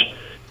jobs.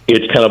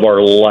 It's kind of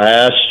our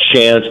last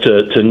chance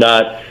to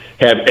not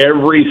have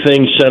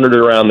everything centered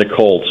around the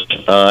Colts.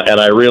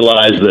 And I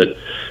realize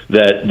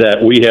that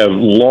we have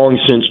long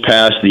since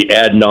passed the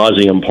ad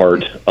nauseum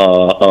part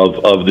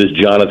of this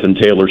Jonathan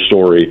Taylor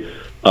story.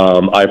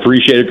 I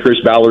appreciated Chris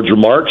Ballard's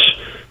remarks.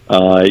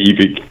 You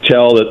could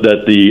tell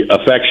that the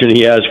affection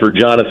he has for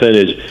Jonathan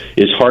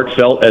is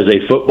heartfelt as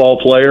a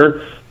football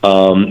player.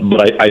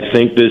 But I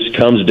think this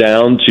comes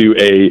down to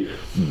a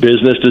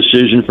business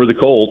decision for the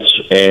Colts,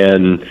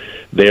 and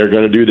they are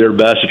going to do their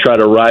best to try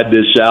to ride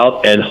this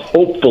out, and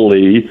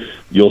hopefully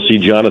you'll see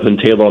Jonathan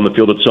Taylor on the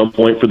field at some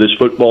point for this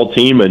football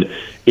team. And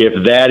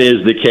if that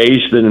is the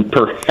case, then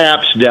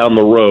perhaps down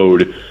the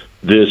road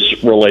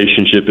this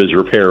relationship is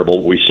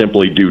repairable. We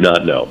simply do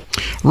not know.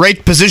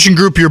 Rate position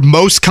group you're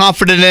most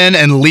confident in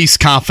and least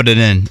confident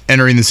in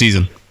entering the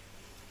season.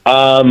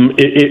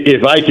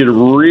 If I could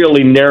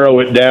really narrow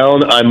it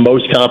down, I'm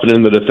most confident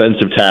in the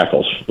defensive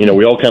tackles. You know,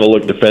 we all kind of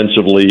look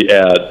defensively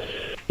at,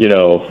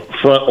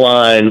 front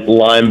line,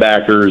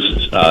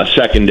 linebackers,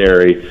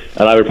 secondary,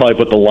 and I would probably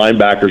put the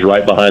linebackers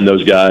right behind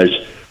those guys.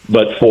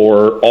 But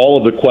for all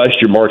of the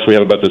question marks we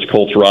have about this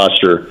Colts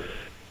roster,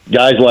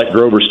 guys like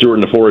Grover Stewart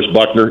and DeForest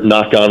Buckner,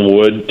 knock on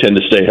wood, tend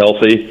to stay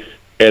healthy,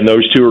 and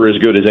those two are as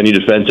good as any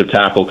defensive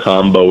tackle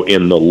combo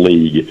in the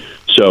league.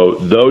 So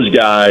those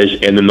guys,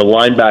 and then the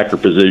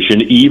linebacker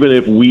position, even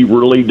if we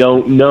really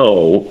don't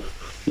know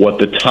what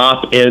the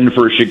top end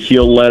for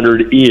Shaquille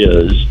Leonard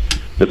is,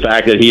 the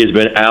fact that he has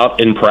been out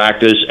in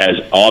practice as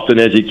often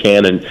as he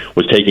can and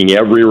was taking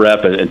every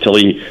rep until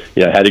he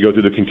had to go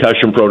through the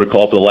concussion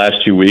protocol for the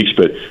last 2 weeks.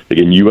 But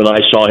again, you and I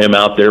saw him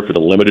out there for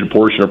the limited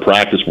portion of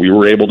practice we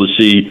were able to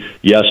see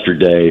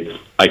yesterday.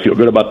 I feel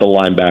good about the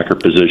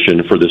linebacker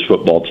position for this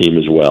football team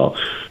as well.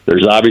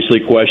 There's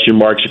obviously question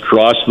marks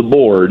across the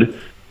board.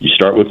 You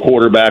start with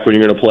quarterback when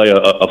you're going to play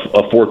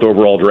a fourth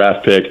overall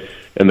draft pick,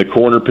 and the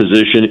corner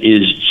position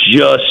is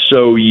just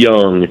so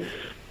young.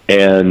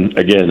 And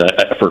again,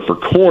 for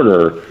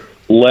corner,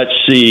 let's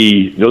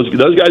see. Those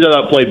guys have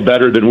not played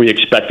better than we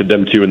expected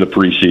them to in the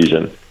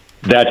preseason.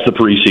 That's the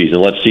preseason.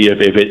 Let's see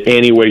if in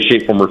any way,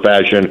 shape, form, or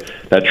fashion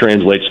that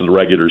translates to the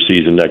regular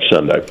season next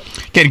Sunday.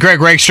 Again, Greg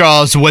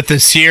Rakestraw is with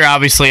us here.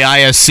 Obviously,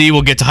 ISC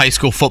will get to high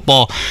school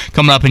football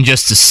coming up in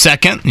just a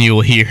second. You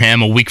will hear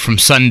him a week from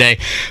Sunday.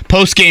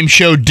 Post-game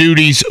show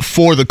duties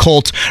for the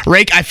Colts.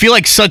 Rake, I feel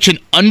like such an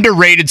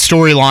underrated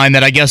storyline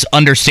that I guess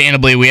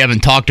understandably we haven't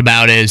talked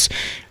about is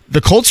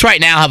the Colts right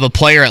now have a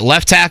player at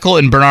left tackle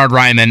in Bernard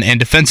Ryman and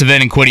defensive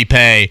end in Kwity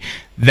Paye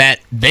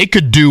that they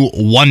could do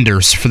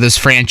wonders for this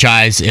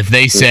franchise if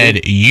they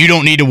said, you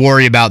don't need to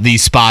worry about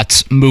these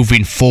spots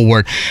moving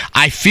forward.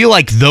 I feel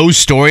like those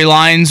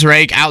storylines,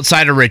 right,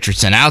 outside of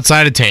Richardson,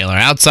 outside of Taylor,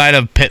 outside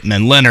of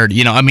Pittman, Leonard,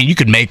 you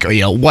could make,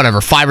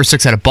 5 or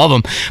 6 head above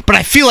them, but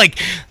I feel like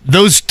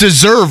those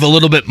deserve a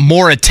little bit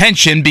more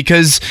attention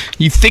because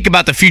you think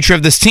about the future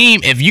of this team.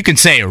 If you can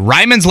say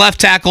Ryman's left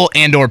tackle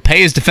and or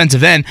Pay his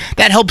defensive end,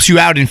 that helps you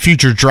out in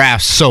future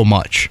drafts so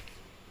much.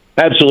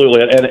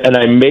 Absolutely, and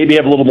I maybe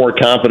have a little more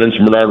confidence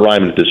in Bernhard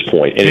Raimann at this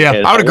point.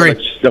 And I would agree.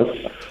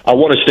 I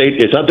want to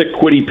state it's not that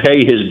Kwity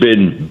Paye has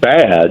been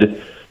bad.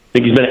 I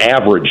think he's been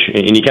average,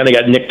 and he kind of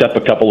got nicked up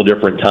a couple of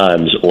different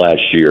times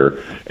last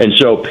year. And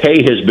so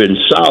Paye has been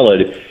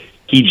solid.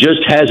 He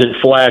just hasn't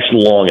flashed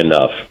long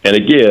enough. And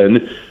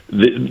again,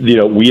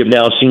 we have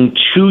now seen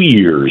 2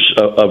 years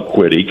of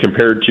Kwity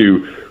compared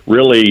to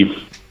really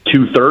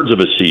 2/3 of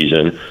a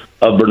season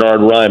of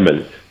Bernhard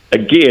Raimann.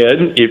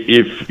 Again,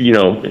 if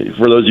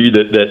for those of you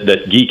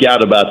that geek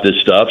out about this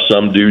stuff,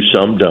 some do,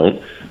 some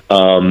don't.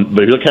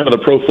 But if you look kind of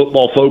the Pro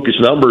Football Focus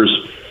numbers,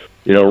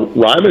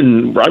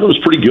 Raimann was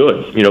pretty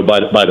good,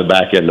 by the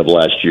back end of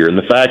last year. And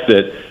the fact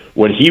that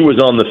when he was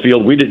on the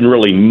field, we didn't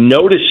really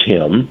notice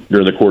him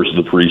during the course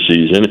of the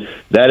preseason,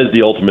 that is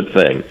the ultimate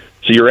thing.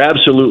 So you're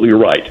absolutely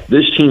right.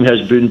 This team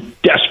has been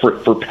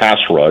desperate for pass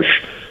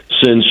rush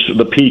since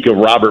the peak of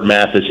Robert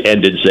Mathis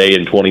ended, say,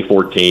 in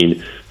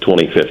 2014,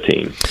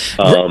 2015.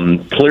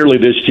 Clearly,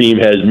 this team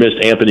has missed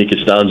Anthony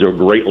Costanzo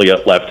greatly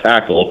at left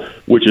tackle,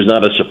 which is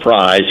not a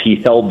surprise. He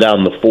held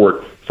down the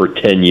fort for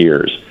 10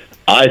 years.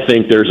 I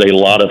think there's a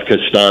lot of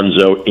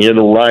Costanzo in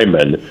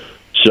Raimann,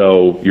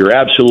 so you're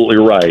absolutely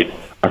right.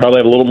 I probably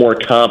have a little more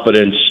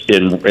confidence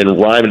in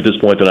Raimann at this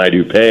point than I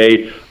do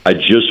Paye. I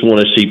just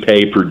want to see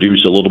Paye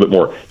produce a little bit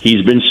more.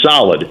 He's been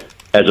solid.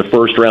 As a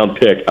first-round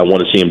pick, I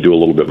want to see him do a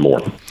little bit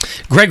more.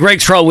 Greg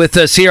Rakestraw with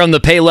us here on the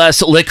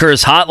Payless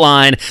Liquors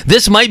hotline.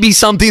 This might be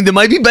something that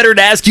might be better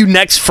to ask you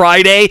next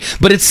Friday,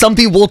 but it's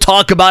something we'll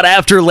talk about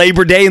after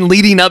Labor Day and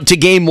leading up to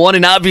Game 1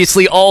 and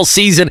obviously all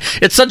season.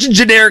 It's such a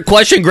generic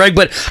question, Greg,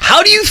 but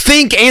how do you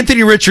think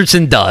Anthony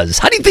Richardson does?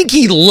 How do you think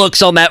he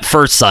looks on that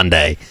first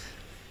Sunday?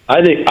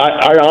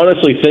 I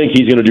honestly think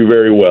he's going to do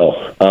very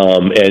well,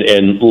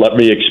 and let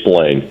me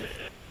explain.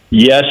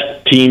 Yes,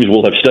 teams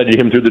will have studied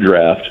him through the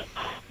draft.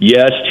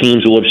 Yes,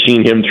 teams will have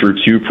seen him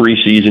through 2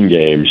 preseason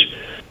games.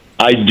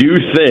 I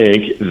do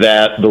think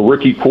that the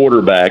rookie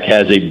quarterback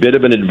has a bit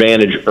of an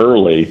advantage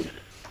early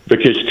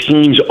because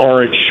teams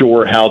aren't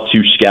sure how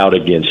to scout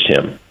against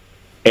him.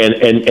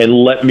 And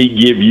let me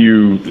give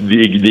you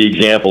the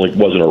example. It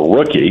wasn't a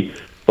rookie,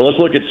 but let's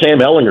look at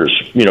Sam Ehlinger's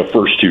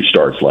first 2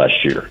 starts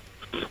last year.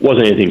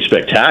 Wasn't anything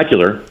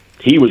spectacular.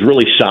 He was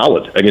really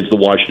solid against the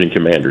Washington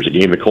Commanders, a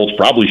game the Colts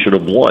probably should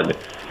have won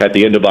at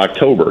the end of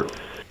October.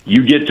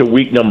 You get to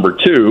week number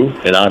 2,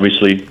 and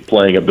obviously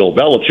playing a Bill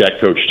Belichick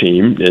coach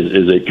team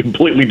is a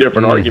completely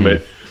different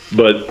argument,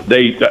 but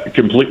they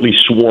completely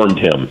swarmed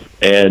him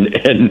and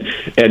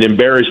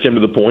embarrassed him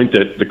to the point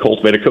that the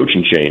Colts made a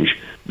coaching change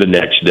the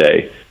next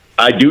day.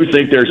 I do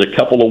think there's a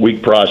couple of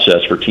week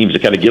process for teams to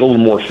kind of get a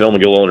little more film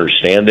and get a little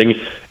understanding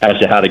as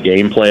to how to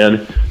game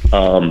plan.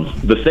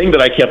 The thing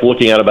that I kept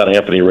looking at about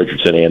Anthony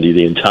Richardson, Andy,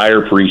 the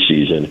entire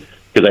preseason,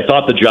 because I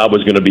thought the job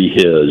was going to be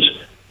his,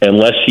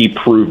 unless he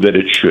proved that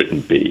it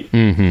shouldn't be.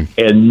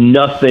 And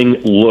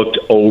nothing looked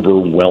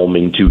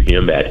overwhelming to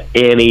him at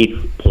any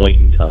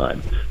point in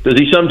time. Does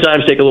he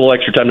sometimes take a little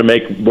extra time to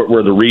make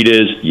where the read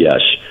is?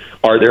 Yes.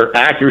 Are there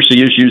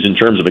accuracy issues in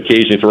terms of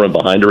occasionally throwing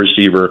behind a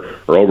receiver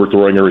or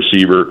overthrowing a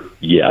receiver?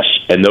 Yes.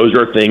 And those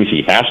are things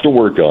he has to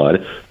work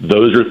on.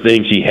 Those are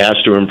things he has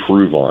to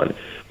improve on.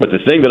 But the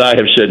thing that I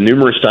have said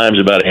numerous times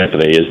about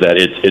Anthony is that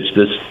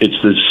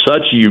it's this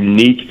such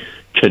unique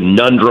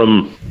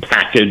conundrum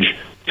package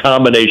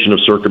combination of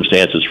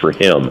circumstances for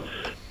him.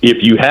 If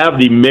you have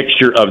the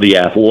mixture of the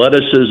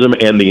athleticism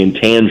and the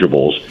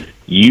intangibles,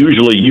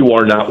 usually you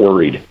are not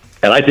worried.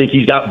 And I think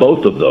he's got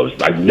both of those.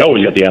 I know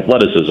he's got the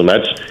athleticism.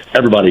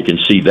 Everybody can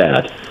see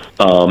that.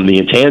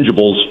 The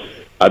intangibles,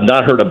 I've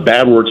not heard a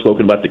bad word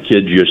spoken about the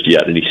kid just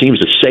yet, and he seems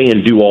to say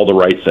and do all the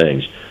right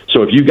things.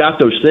 So if you got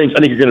those things, I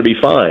think you're going to be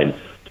fine.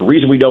 The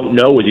reason we don't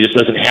know is he just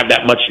doesn't have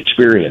that much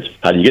experience.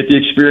 How do you get the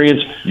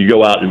experience? You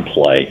go out and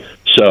play.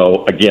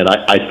 So, again,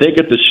 I think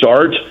at the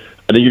start,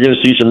 I think you're going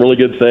to see some really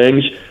good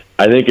things.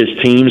 I think as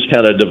teams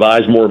kind of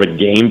devise more of a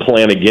game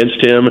plan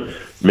against him,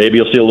 maybe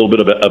you'll see a little bit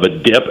of a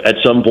dip at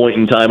some point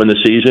in time in the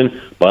season.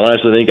 But I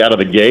honestly think out of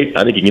the gate,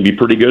 I think he can be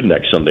pretty good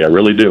next Sunday. I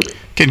really do.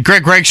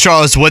 Greg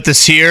Rakestraw is with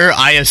us here,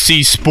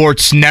 ISC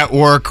Sports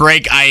Network.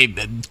 Greg, I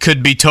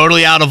could be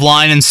totally out of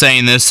line in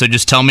saying this, so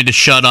just tell me to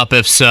shut up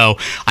if so.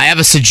 I have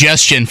a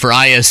suggestion for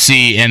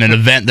ISC and an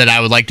event that I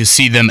would like to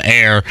see them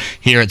air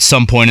here at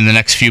some point in the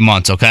next few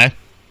months, okay?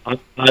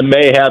 I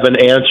may have an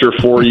answer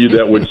for you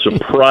that would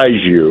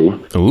surprise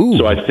you. Ooh.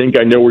 So I think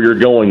I know where you're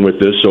going with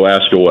this, so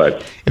ask away.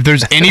 If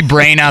there's any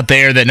brain out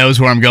there that knows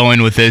where I'm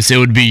going with this, it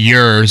would be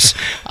yours.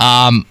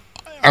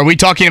 Are we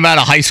talking about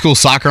a high school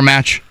soccer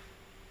match?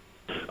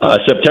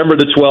 September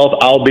the 12th,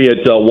 I'll be at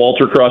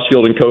Walter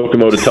Crossfield in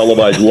Kokomo to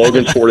televise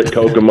Logansport at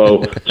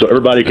Kokomo so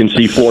everybody can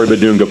see Flory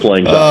Badunga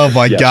playing. Oh,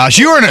 my gosh.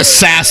 You're an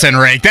assassin,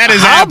 Rick. That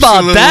is How about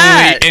absolutely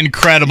that?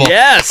 incredible.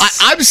 Yes.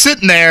 I'm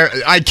sitting there.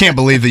 I can't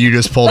believe that you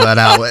just pulled that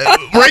out.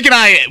 Rick and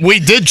I, we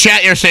did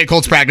chat yesterday at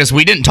Colts practice.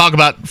 We didn't talk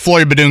about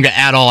Flory Badunga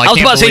at all. I was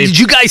about to say, did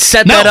you guys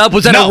set that up?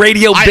 Was that a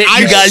radio bit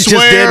you guys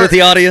just did with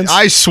the audience?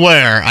 I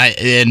swear,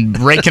 and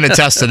Rick can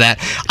attest to that.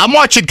 I'm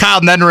watching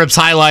Kyle Neddenrip's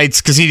highlights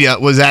because he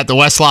was at the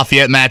West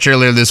Lafayette match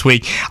earlier this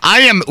week.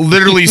 I am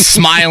literally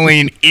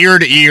smiling ear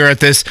to ear at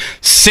this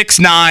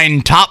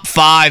 6'9", top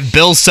 5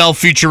 Bill Self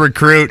future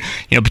recruit,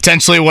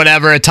 potentially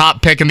whatever, a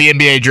top pick in the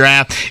NBA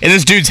draft. And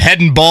this dude's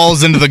heading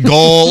balls into the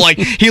goal. Like,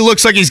 he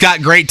looks like he's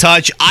got great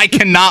touch. I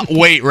cannot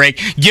wait, Rick.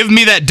 Give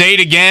me that date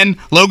again.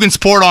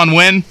 Logansport on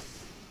when?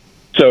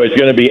 So it's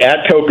going to be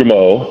at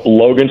Kokomo.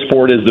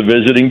 Logansport is the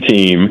visiting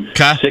team.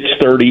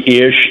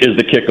 6:30-ish is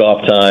the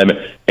kickoff time.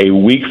 A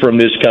week from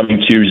this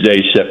coming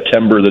Tuesday,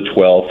 September the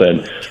 12th.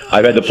 And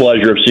I've had the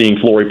pleasure of seeing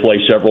Flory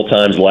play several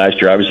times last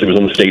year. Obviously, it was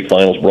on the state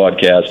finals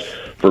broadcast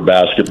for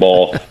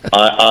basketball.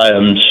 I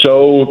am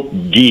so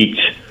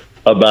geeked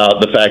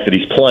about the fact that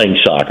he's playing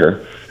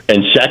soccer.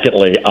 And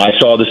secondly, I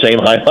saw the same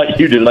highlight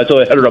you did, and I saw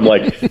the header. I'm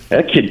like,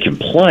 that kid can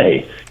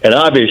play. And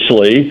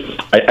obviously,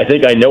 I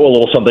think I know a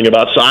little something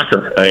about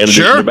soccer in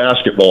addition to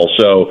basketball.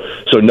 So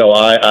no,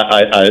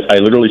 I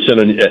literally sent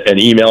an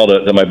email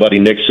to my buddy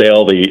Nick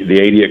Sale, the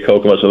AD at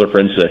Kokomo, some other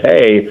friends, said,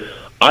 hey,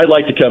 I'd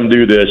like to come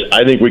do this.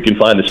 I think we can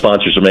find the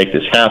sponsors to make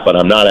this happen.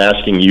 I'm not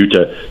asking you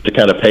to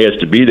kind of pay us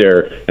to be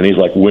there. And he's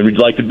like, when would you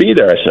like to be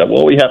there? I said,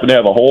 well, we happen to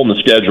have a hole in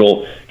the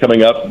schedule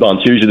coming up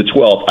on Tuesday the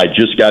 12th. I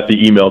just got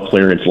the email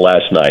clearance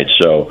last night.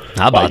 So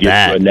how about I get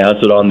that? to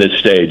announce it on this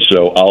stage.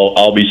 So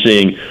I'll be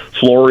seeing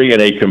Flory in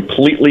a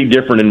completely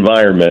different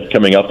environment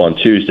coming up on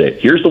Tuesday.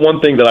 Here's the one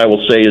thing that I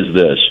will say is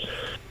this,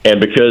 and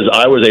because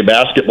I was a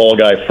basketball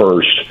guy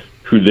first,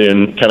 who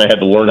then kind of had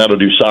to learn how to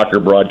do soccer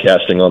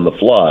broadcasting on the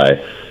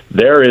fly,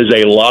 there is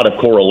a lot of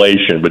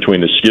correlation between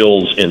the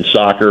skills in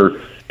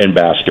soccer and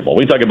basketball.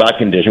 We talk about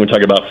conditioning, we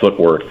talk about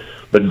footwork,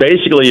 but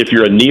basically if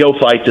you're a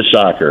neophyte to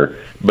soccer,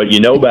 but you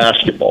know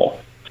basketball,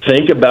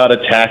 think about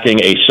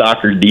attacking a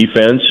soccer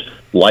defense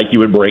like you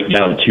would break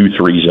down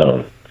 2-3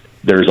 zone.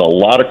 There's a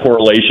lot of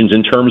correlations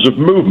in terms of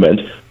movement.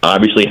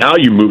 Obviously, how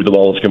you move the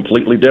ball is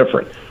completely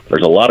different.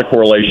 There's a lot of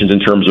correlations in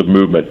terms of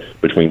movement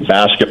between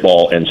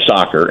basketball and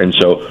soccer. And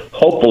so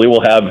hopefully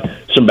we'll have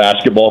some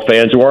basketball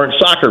fans who aren't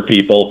soccer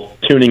people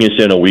tuning us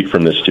in a week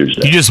from this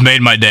Tuesday. You just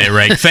made my day,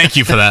 Ray. Thank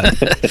you for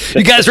that.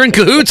 You guys are in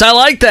cahoots. I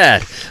like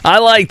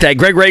that.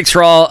 Greg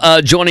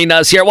Rakestraw joining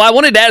us here. Well, I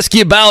wanted to ask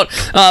you about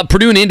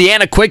Purdue and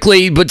Indiana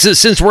quickly, but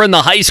since we're in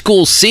the high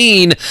school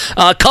scene,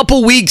 a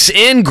couple weeks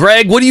in,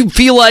 Greg, what do you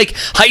feel like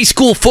high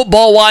school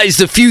football-wise,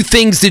 the few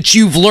things that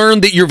you've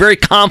learned that you're very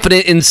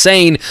confident in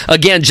saying,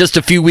 again, just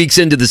a few weeks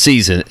into the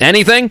season?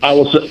 Anything? I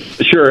will say,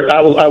 sure.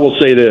 I will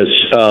say this.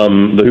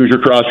 The Hoosier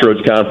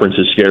Crossroads Conference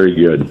is scary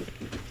good.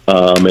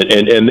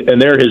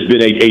 And there has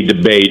been a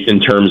debate in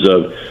terms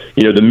of,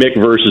 the MIC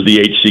versus the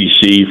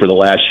HCC for the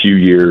last few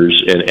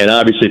years. And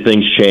obviously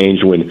things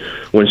changed when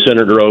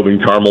Center Grove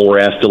and Carmel were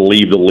asked to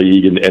leave the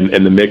league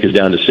and the MIC is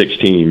down to 6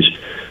 teams.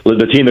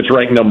 The team that's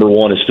ranked number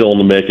 1 is still in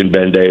the MIC and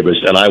Ben Davis,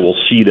 and I will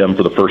see them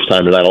for the first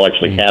time tonight. I'll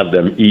actually have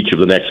them each of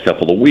the next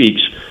couple of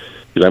weeks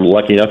because I'm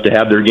lucky enough to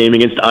have their game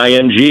against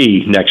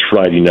IMG next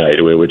Friday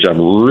night, which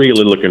I'm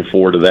really looking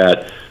forward to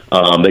that.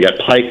 They got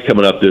Pike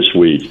coming up this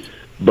week.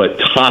 But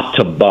top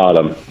to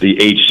bottom, the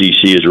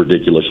HCC is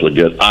ridiculously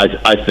good.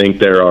 I think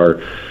there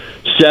are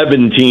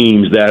 7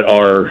 teams that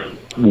are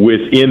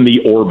within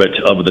the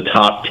orbit of the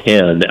top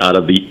 10 out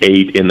of the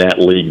 8 in that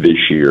league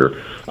this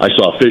year. I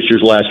saw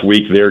Fishers last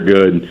week. They're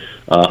good.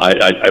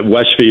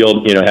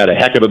 Westfield, had a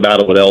heck of a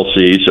battle with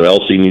LC, so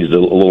LC needs a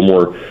little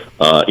more,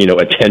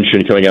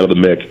 attention coming out of the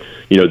MIC,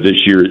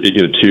 this year,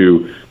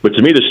 too. But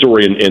to me, the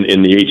story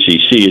in the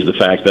HCC is the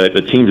fact that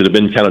the teams that have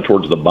been kind of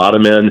towards the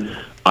bottom end,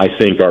 I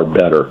think, are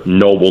better.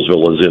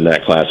 Noblesville is in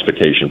that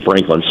classification.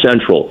 Franklin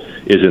Central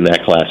is in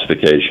that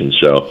classification.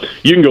 So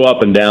you can go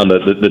up and down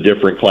the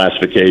different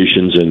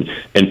classifications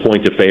and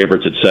point to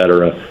favorites, et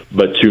cetera.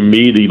 But to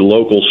me, the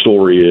local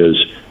story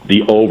is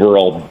the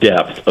overall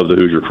depth of the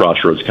Hoosier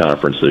Crossroads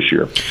Conference this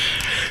year.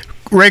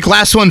 Rick,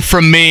 last one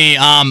from me.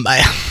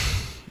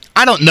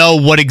 I don't know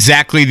what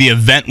exactly the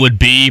event would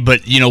be,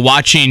 but,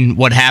 watching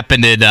what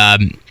happened at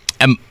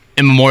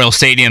in Memorial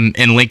Stadium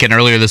in Lincoln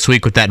earlier this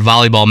week with that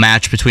volleyball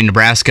match between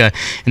Nebraska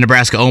and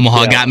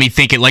Nebraska-Omaha got me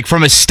thinking, like,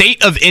 from a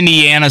state of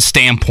Indiana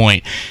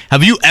standpoint,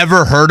 have you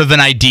ever heard of an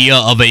idea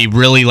of a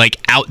really,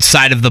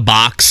 outside of the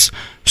box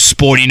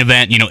sporting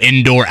event,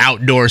 indoor,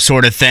 outdoor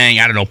sort of thing?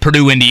 I don't know,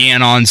 Purdue,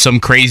 Indiana on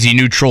some crazy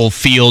neutral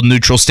field,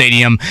 neutral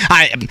stadium.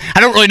 I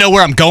don't really know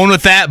where I'm going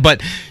with that,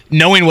 but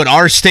knowing what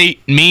our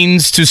state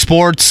means to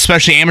sports,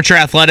 especially amateur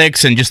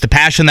athletics, and just the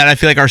passion that I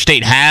feel like our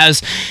state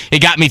has, it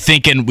got me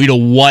thinking,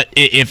 what,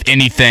 if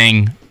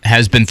anything,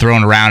 has been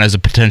thrown around as a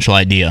potential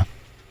idea?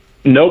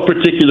 No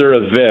particular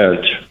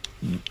event,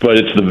 but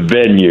it's the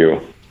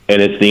venue,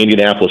 and it's the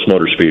Indianapolis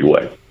Motor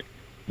Speedway.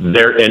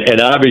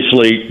 and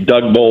obviously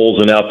Doug Bowles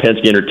and now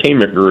Penske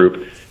Entertainment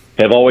Group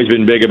have always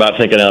been big about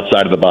thinking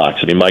outside of the box.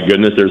 I mean, my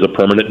goodness, there's a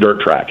permanent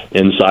dirt track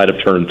inside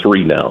of Turn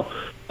 3 now.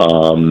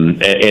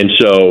 And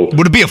so,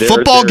 would it be a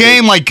football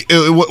game like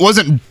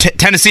wasn't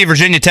Tennessee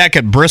Virginia Tech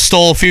at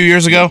Bristol a few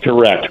years ago?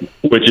 Correct,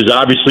 which is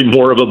obviously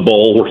more of a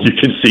bowl where you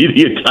can see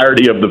the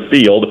entirety of the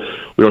field.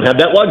 We don't have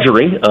that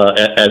luxury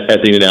at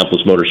the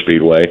Indianapolis Motor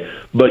Speedway,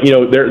 but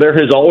there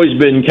has always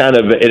been kind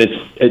of, and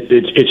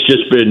it's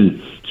just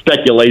been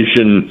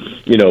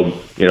speculation,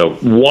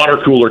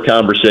 water cooler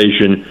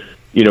conversation.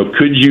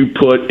 Could you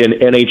put an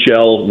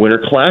NHL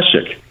Winter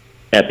Classic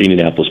at the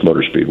Indianapolis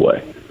Motor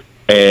Speedway?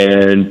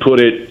 And put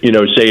it,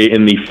 say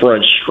in the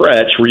front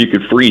stretch where you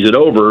could freeze it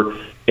over,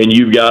 and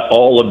you've got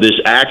all of this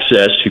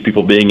access to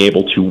people being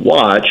able to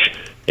watch,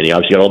 and you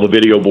obviously got all the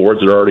video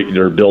boards that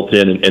are built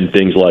in and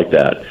things like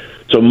that.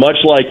 So much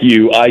like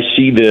you, I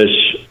see this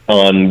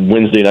on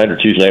Wednesday night or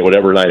Tuesday night,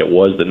 whatever night it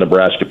was that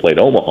Nebraska played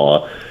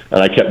Omaha,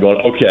 and I kept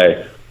going,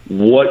 okay,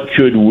 what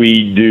could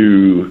we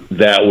do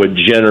that would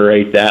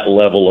generate that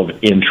level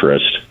of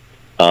interest?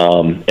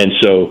 And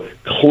so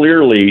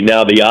clearly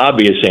now the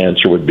obvious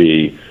answer would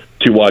be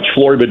to watch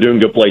Flory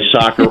Badunga play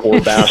soccer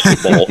or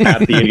basketball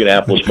at the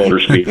Indianapolis Motor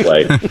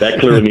Speedway. That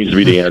clearly needs to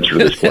be the answer to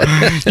this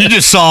question. You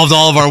just solved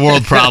all of our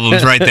world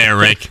problems right there,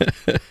 Rick.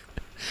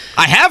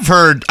 I have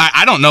heard,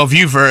 I don't know if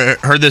you've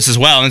heard this as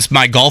well, and it's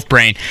my golf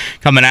brain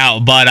coming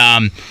out, but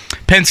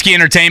Penske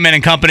Entertainment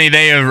and Company,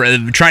 they are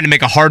trying to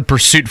make a hard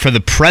pursuit for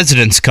the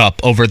President's Cup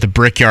over at the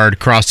Brickyard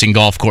Crossing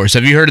Golf Course.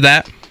 Have you heard of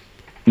that?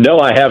 No,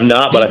 I have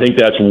not, but I think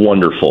that's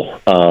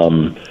wonderful.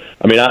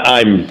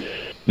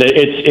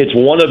 It's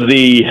one of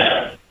the.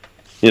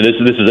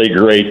 This is a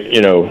great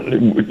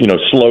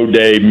slow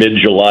day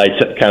mid-July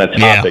kind of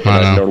topic.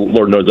 Yeah,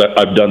 Lord knows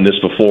I've done this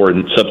before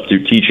in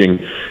substitute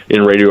teaching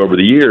in radio over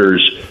the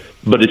years.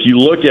 But if you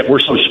look at, we're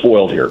so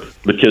spoiled here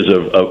because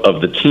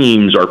of the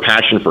teams, our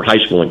passion for high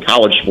school and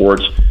college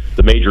sports,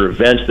 the major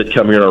events that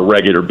come here on a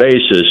regular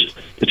basis.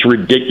 It's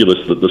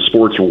ridiculous that the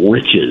sports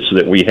riches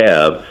that we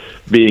have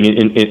being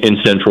in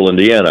central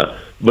Indiana.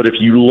 But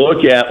if you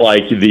look at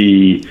like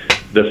the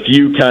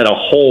few kind of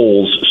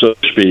holes, so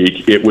to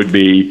speak, it would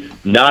be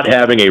not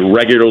having a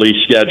regularly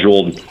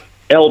scheduled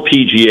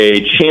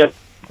LPGA Champion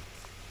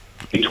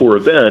Tour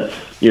event.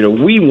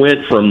 We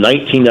went from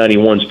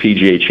 1991's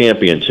PGA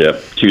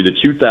Championship to the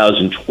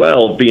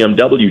 2012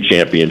 BMW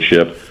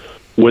Championship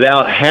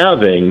without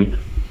having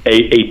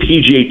a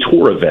PGA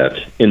Tour event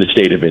in the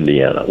state of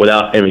Indiana.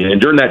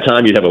 And during that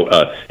time, you'd have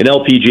an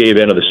LPGA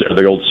event of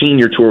the old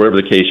Senior Tour, whatever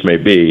the case may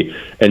be.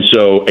 And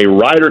so a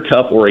Ryder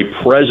Cup or a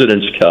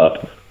President's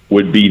Cup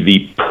would be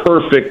the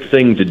perfect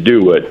thing to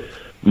do it.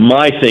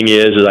 My thing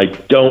is I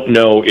don't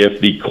know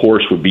if the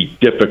course would be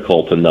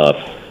difficult enough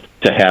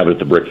to have it at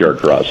the Brickyard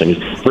Crossing.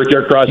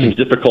 Brickyard Crossing is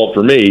difficult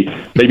for me,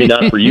 maybe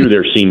not for you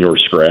there, Senior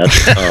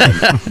Scratch,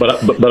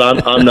 but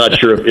I'm not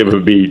sure if it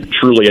would be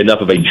truly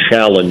enough of a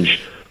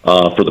challenge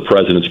for the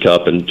President's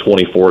Cup and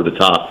 24 of the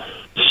top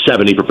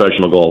 70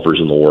 professional golfers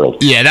in the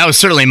world. Yeah, that was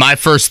certainly my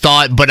first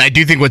thought, but I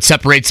do think what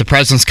separates the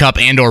President's Cup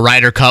and or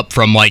Ryder Cup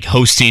from like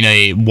hosting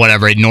a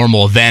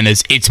normal event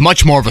is it's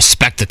much more of a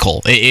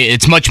spectacle.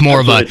 It's much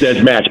more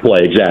It's match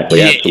play,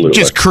 exactly, absolutely.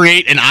 Just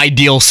create an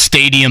ideal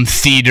stadium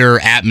theater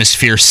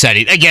atmosphere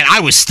setting. Again, I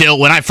was still,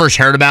 when I first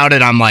heard about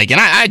it, I'm like, and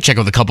I checked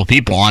with a couple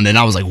people on it, and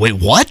I was like, wait,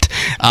 what?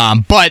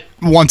 But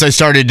once I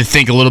started to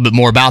think a little bit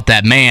more about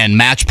that,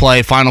 match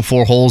play, final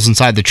four holes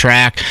inside the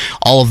track,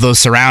 all of those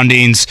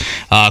surroundings,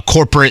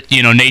 corporate,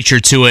 nature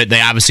to it. They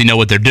obviously know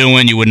what they're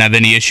doing. You wouldn't have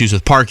any issues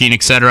with parking,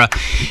 etc.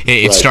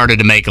 It started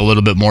to make a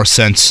little bit more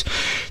sense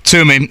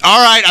to me.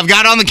 All right, I've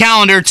got it on the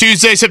calendar,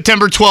 Tuesday,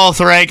 September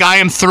 12th, Rake. I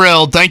am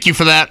thrilled. Thank you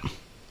for that.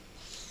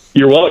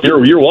 You're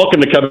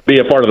welcome to come be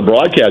a part of the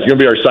broadcast. You're going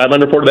to be our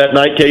sideline reporter that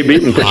night,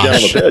 KB, and put you down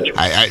on the pitch.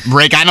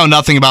 Rick, I know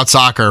nothing about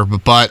soccer,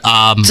 but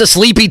it's a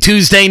sleepy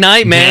Tuesday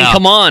night, man. Yeah.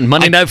 Come on,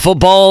 Monday Night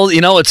Football.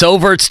 It's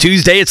over. It's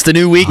Tuesday. It's the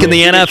new week in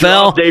the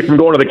NFL. Day from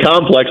going to the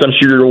complex. I'm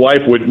sure your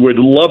wife would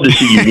love to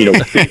see you.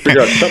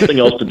 Figure out something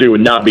else to do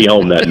and not be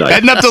home that night.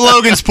 Heading up to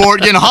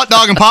Logansport, getting a hot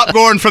dog and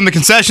popcorn from the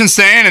concession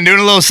stand, and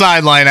doing a little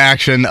sideline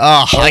action.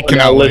 I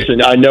cannot wait.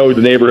 Listen, I know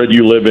the neighborhood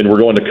you live in. We're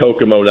going to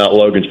Kokomo, not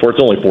Logansport.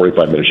 It's only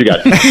 45 minutes. You got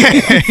it.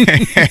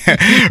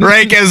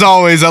 Rake, as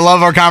always, I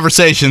love our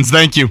conversations.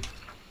 Thank you.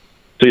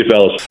 See you,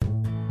 fellas.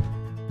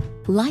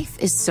 Life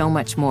is so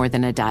much more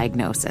than a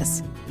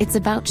diagnosis. It's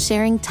about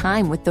sharing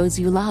time with those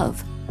you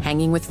love,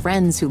 hanging with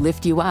friends who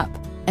lift you up,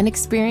 and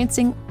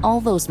experiencing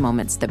all those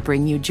moments that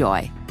bring you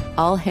joy.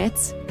 All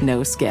hits,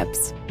 no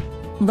skips.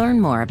 Learn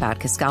more about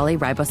Kisqali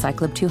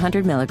Ribociclib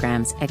 200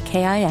 milligrams at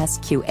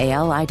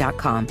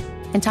KISQALI.com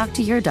and talk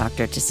to your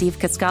doctor to see if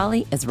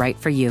Kisqali is right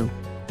for you.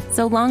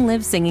 So long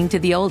live singing to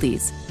the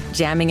oldies,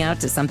 jamming out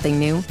to something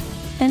new,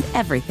 and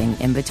everything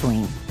in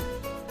between.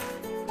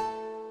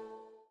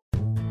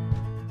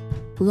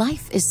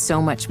 Life is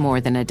so much more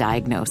than a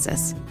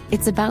diagnosis.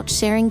 It's about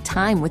sharing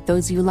time with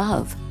those you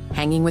love,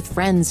 hanging with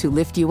friends who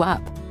lift you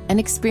up, and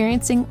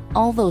experiencing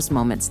all those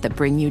moments that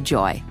bring you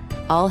joy.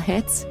 All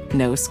hits,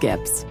 no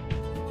skips.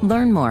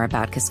 Learn more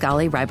about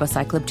Kisqali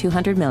Ribociclib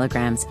 200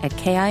 milligrams at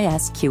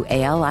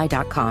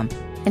KISQALI.com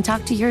and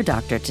talk to your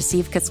doctor to see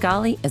if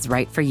Kisqali is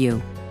right for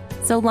you.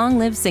 So long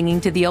live singing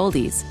to the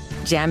oldies,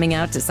 jamming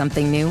out to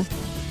something new,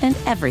 and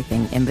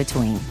everything in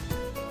between.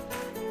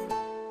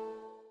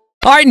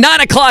 All right, 9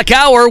 o'clock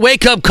hour,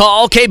 wake-up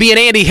call. KB and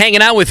Andy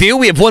hanging out with you.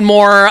 We have one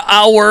more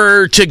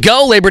hour to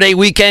go. Labor Day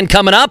weekend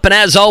coming up. And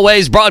as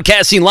always,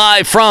 broadcasting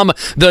live from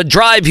the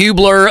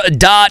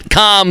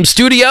DriveHubler.com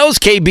studios.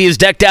 KB is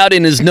decked out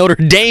in his Notre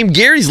Dame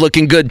gear. He's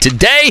looking good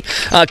today.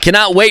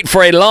 Cannot wait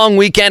for a long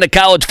weekend of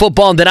college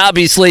football. And then,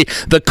 obviously,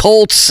 the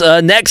Colts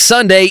next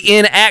Sunday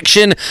in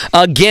action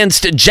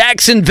against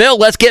Jacksonville.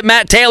 Let's get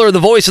Matt Taylor, the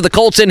voice of the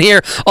Colts, in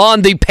here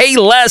on the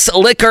Payless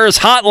Liquors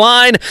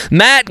hotline.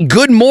 Matt,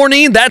 good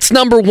morning. That's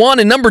number one.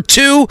 And number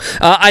two,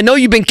 I know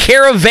you've been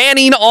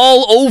caravanning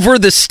all over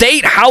the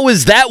state. How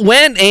has that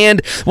went?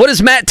 And what does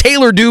Matt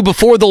Taylor do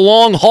before the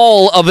long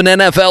haul of an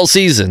NFL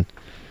season?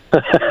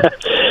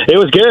 It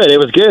was good. It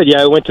was good.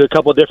 Yeah, I went to a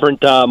couple of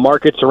different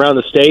markets around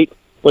the state.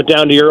 Went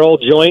down to your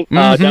old joint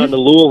down to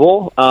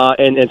Louisville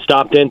and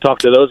stopped in,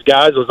 talked to those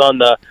guys. Was on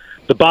the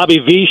Bobby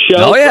V show.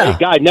 Oh, yeah. Great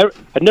guy.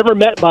 I'd never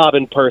met Bob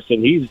in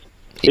person. He's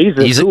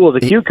as cool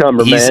as a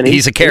cucumber, man.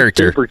 He's a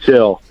character. He's super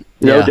chill,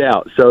 no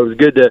doubt. So it was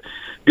good to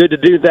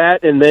do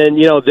that. And then,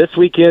 this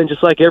weekend,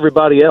 just like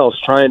everybody else,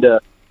 trying to,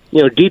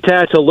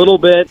 detach a little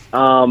bit.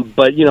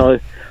 But,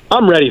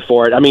 I'm ready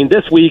for it. I mean,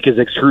 this week is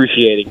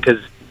excruciating because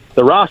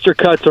the roster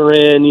cuts are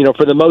in.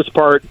 For the most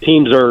part,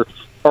 teams are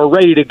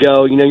ready to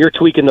go. You're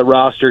tweaking the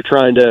roster,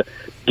 trying to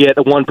get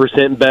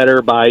 1%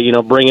 better by,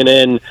 bringing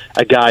in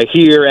a guy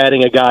here,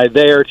 adding a guy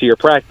there to your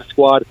practice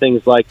squad,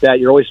 things like that.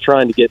 You're always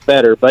trying to get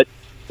better. But,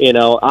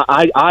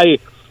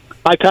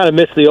 I kind of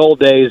miss the old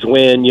days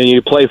when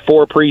you play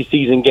 4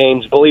 preseason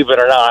games. Believe it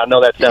or not, I know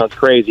that sounds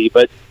crazy,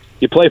 but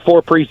you play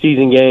 4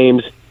 preseason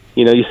games.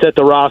 You set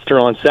the roster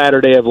on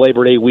Saturday of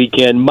Labor Day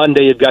weekend.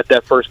 Monday, you've got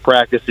that first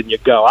practice, and you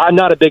go. I'm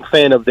not a big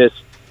fan of this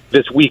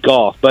week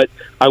off, but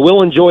I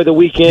will enjoy the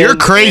weekend. You're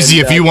crazy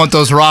if you want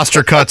those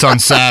roster cuts on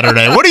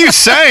Saturday. What are you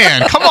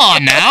saying? Come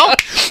on now.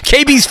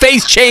 KB's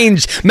face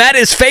changed. Matt,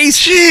 his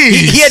face,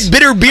 he had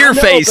bitter beer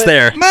face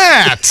there.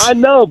 Matt. I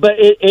know, but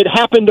it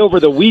happened over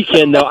the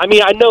weekend, though. I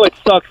mean, I know it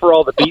sucked for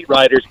all the beat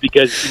writers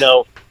because,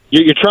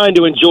 you're trying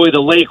to enjoy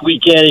the lake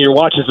weekend and you're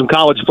watching some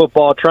college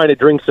football, trying to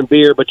drink some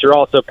beer, but you're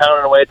also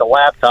pounding away at the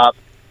laptop.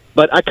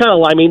 But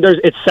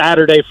it's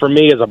Saturday for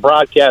me as a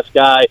broadcast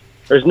guy.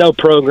 There's no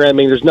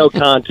programming. There's no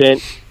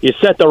content. You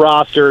set the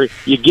roster,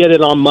 you get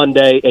it on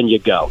Monday, and you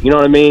go. You know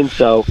what I mean?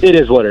 So it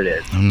is what it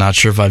is. I'm not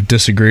sure if I've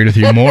disagreed with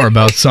you more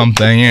about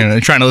something.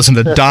 You're trying to listen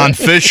to Don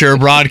Fisher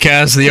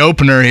broadcast the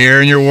opener here,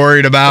 and you're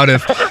worried about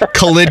if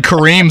Khalid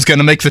Kareem's going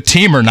to make the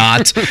team or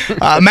not.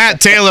 Matt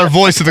Taylor,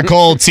 voice of the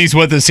Colts, he's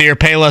with us here,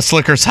 Payless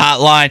Liquors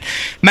hotline.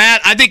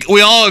 Matt, I think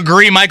we all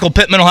agree Michael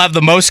Pittman will have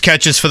the most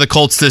catches for the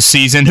Colts this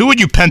season. Who would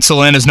you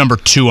pencil in as number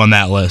 2 on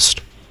that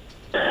list?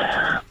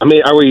 I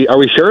mean, are we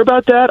sure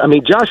about that? I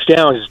mean, Josh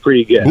Downs is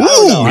pretty good.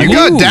 Ooh, you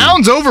got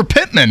Downs over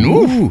Pittman.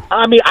 Ooh.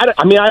 I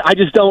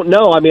just don't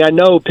know. I mean, I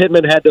know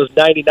Pittman had those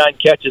 99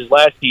 catches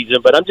last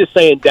season, but I'm just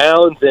saying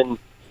Downs and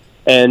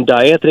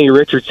Anthony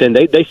Richardson,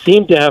 they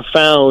seem to have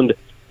found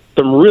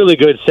some really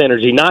good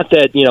synergy. Not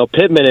that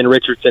Pittman and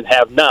Richardson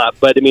have not,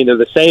 but I mean they're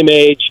the same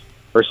age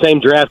or same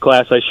draft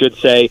class, I should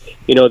say.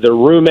 They're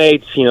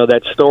roommates.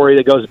 That story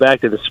that goes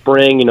back to the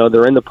spring.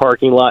 They're in the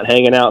parking lot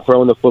hanging out,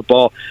 throwing the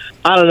football.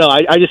 I don't know.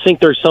 I just think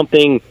there's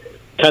something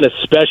kind of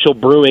special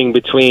brewing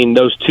between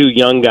those two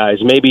young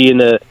guys, maybe in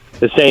the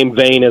same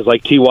vein as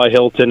like T.Y.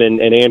 Hilton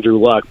and Andrew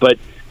Luck. But,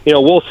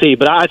 we'll see.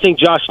 But I think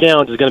Josh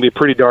Downs is going to be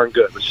pretty darn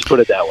good. Let's just put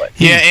it that way.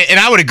 Yeah, and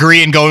I would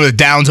agree in going with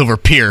Downs over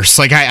Pierce.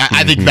 Like,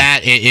 I think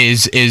that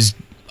is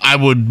I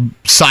would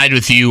side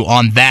with you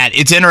on that.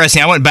 It's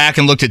interesting. I went back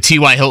and looked at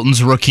T.Y.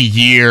 Hilton's rookie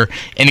year.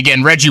 And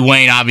again, Reggie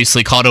Wayne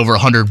obviously caught over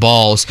 100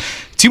 balls.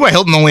 T.Y.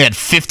 Hilton only had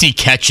 50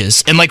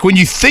 catches. And when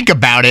you think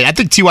about it, I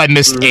think T.Y.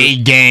 missed a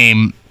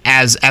game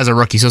as a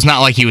rookie, so it's not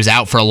like he was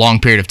out for a long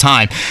period of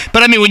time.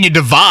 But I mean, when you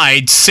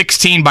divide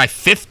 16 by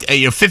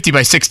 50, 50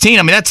 by 16,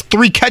 I mean that's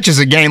 3 catches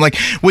a game. Like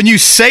when you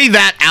say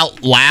that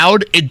out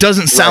loud, it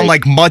doesn't sound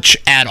like much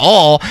at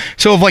all.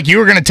 So if you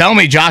were going to tell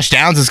me Josh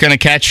Downs is going to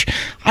catch,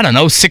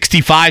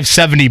 65,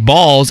 70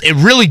 balls, it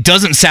really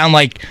doesn't sound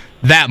like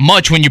that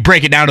much when you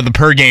break it down to the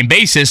per game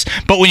basis.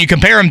 But when you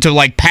compare him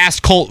to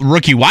past Colt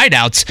rookie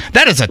wideouts,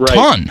 that is a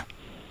ton.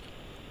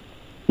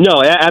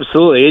 No,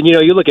 absolutely. And,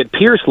 you look at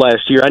Pierce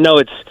last year. I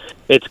know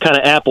it's kind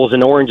of apples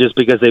and oranges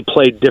because they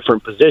played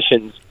different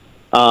positions.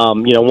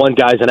 One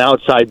guy's an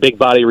outside big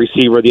body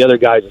receiver. The other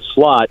guy's a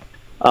slot.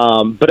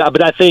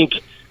 But I think,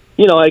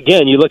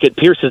 again, you look at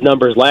Pierce's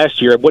numbers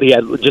last year, what he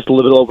had just a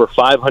little bit over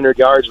 500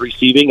 yards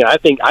receiving. And I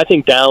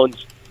think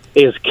Downs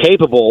is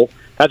capable.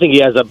 I think he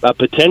has a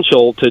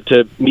potential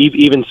to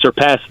even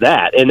surpass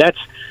that. And that's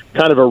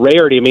kind of a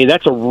rarity. I mean,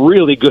 that's a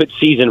really good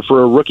season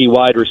for a rookie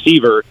wide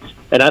receiver.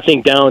 And I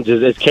think Downs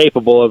is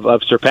capable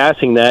of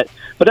surpassing that.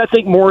 But I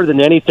think more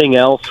than anything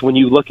else, when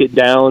you look at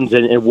Downs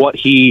and what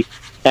he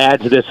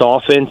adds to this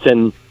offense,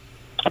 and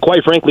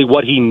quite frankly,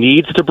 what he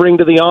needs to bring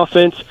to the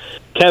offense,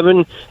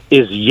 Kevin,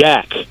 is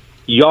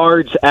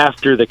yards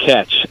after the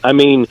catch. I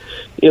mean,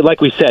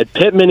 like we said,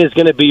 Pittman is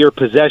going to be your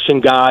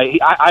possession guy.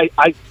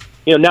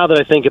 Now that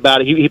I think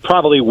about it, he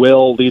probably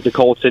will lead the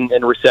Colts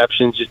in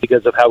receptions just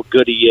because of how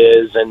good he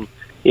is, and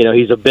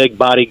he's a big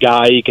body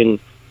guy. He can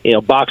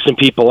box some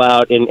people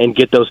out and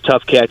get those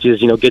tough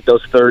catches. Get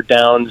those third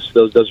downs,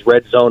 those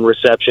red zone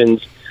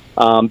receptions.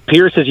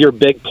 Pierce is your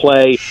big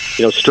play.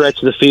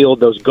 Stretch the field,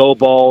 those go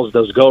balls,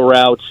 those go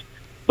routes.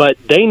 But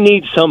they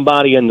need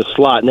somebody in the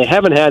slot, and they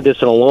haven't had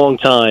this in a long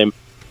time.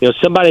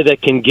 Somebody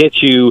that can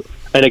get you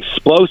an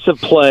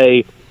explosive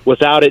play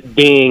without it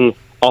being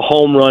a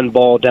home run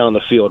ball down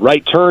the field,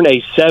 right? Turn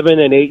a 7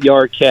 and 8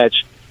 yard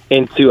catch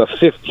into a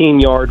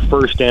 15-yard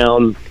first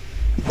down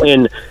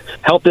and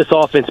help this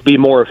offense be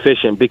more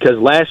efficient. Because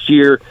last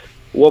year,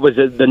 what was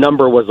it? The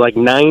number was like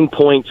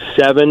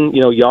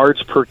 9.7,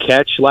 yards per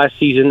catch last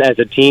season as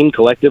a team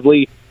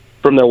collectively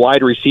from their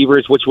wide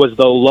receivers, which was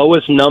the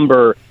lowest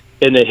number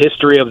in the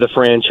history of the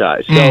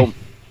franchise. So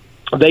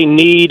they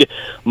need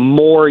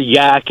more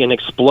yak and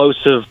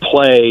explosive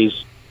plays,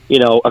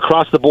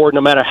 across the board,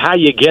 no matter how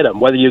you get them,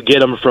 whether you get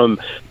them from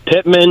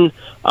Pittman,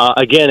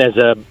 again, as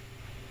a,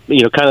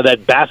 kind of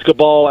that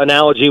basketball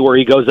analogy where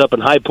he goes up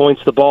and high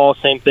points the ball.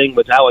 Same thing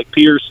with Alec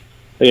Pierce,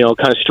 kind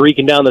of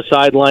streaking down the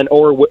sideline,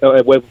 or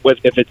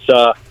if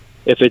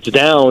it's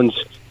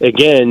downs,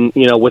 again,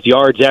 with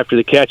yards after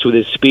the catch with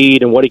his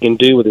speed and what he can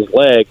do with his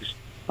legs.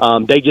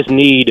 They just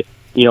need,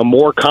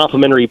 more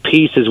complementary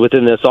pieces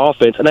within this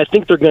offense, and I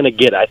think they're going to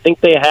get it. I think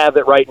they have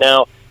it right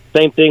now.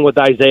 Same thing with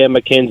Isaiah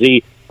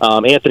McKenzie.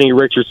 Anthony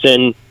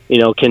Richardson,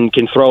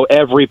 can throw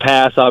every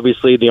pass.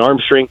 Obviously, the arm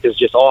strength is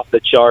just off the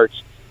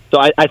charts. So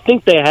I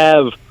think they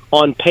have,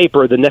 on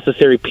paper, the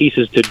necessary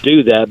pieces to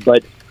do that.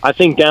 But I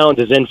think Downs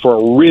is in for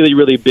a really,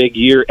 really big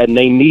year, and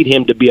they need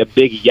him to be a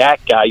big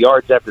yak guy,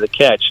 yards after the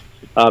catch,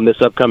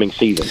 this upcoming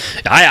season.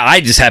 I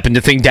just happen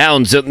to think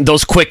Downs,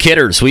 those quick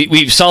hitters,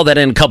 we saw that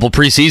in a couple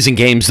preseason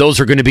games. Those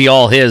are going to be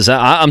all his.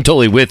 I'm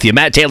totally with you.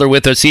 Matt Taylor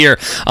with us here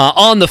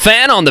on the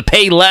Fan, on the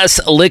Payless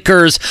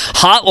Liquors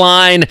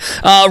hotline.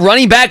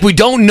 Running back, we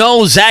don't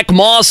know Zach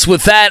Moss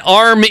with that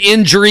arm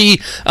injury,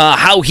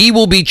 how he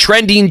will be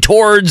trending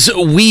towards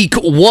week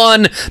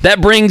 1. That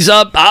brings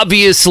up,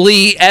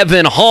 obviously,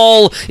 Evan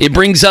Hall. It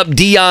brings up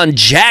Deion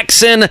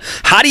Jackson.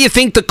 How do you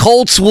think the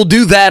Colts will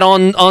do that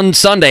on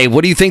Sunday?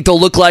 What do you think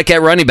they'll look like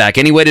at running back?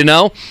 Any way to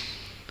know?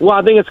 Well,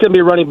 I think it's going to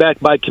be running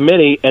back by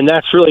committee, and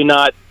that's really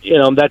not,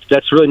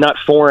 that's really not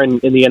foreign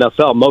in the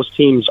NFL. Most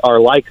teams are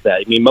like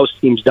that. I mean, most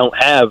teams don't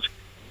have,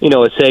 a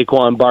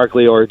Saquon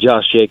Barkley or a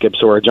Josh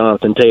Jacobs or a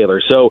Jonathan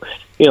Taylor. So,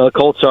 the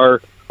Colts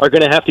are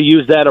going to have to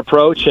use that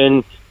approach.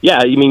 And yeah,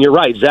 I mean, you're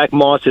right. Zach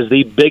Moss is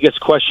the biggest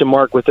question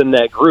mark within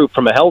that group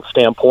from a health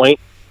standpoint.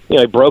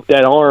 He broke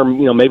that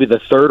arm, maybe the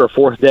third or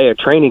fourth day of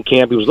training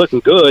camp. He was looking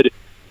good.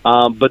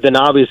 But then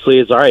obviously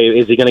it's all right.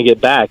 Is he going to get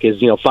back?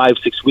 Is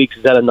 5-6 weeks,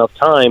 is that enough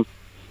time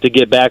to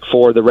get back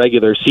for the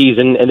regular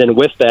season? And then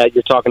with that,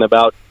 you're talking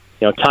about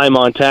time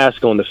on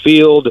task on the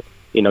field.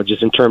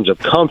 Just in terms of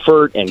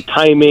comfort and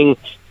timing.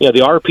 The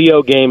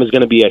RPO game is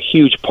going to be a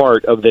huge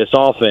part of this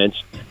offense,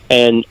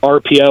 and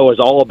RPO is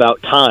all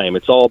about time.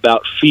 It's all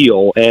about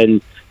feel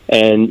and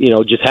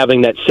just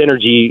having that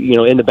synergy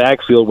in the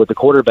backfield with the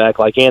quarterback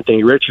like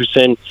Anthony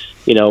Richardson.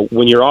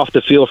 When you're off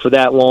the field for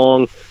that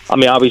long. I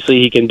mean,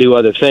 obviously he can do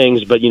other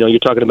things, but, you're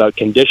talking about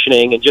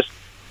conditioning and just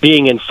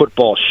being in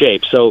football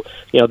shape. So,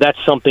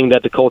 that's something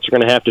that the Colts are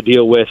going to have to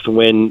deal with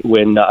when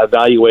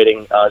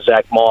evaluating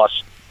Zach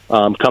Moss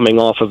coming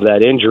off of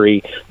that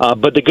injury.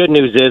 But the good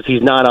news is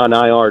he's not on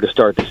IR to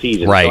start the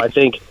season. Right. So I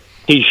think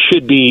he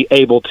should be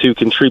able to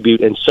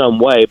contribute in some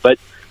way. But,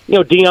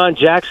 Deion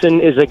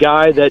Jackson is a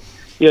guy that,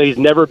 he's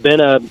never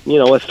been a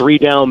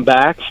 3-down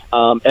back.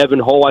 Evan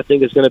Hall, I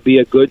think, is going to be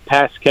a good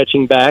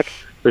pass-catching back.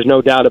 There's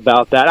no doubt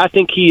about that. I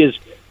think he is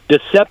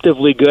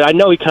deceptively good. I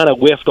know he kind of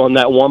whiffed on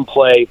that one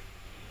play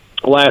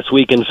last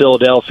week in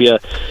Philadelphia,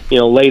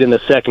 late in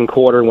the second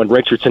quarter when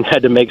Richardson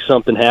had to make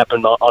something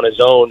happen on his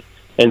own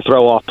and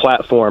throw off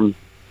platform.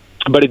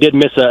 But he did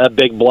miss a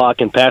big block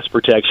in pass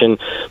protection.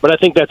 But I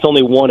think that's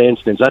only one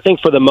instance. I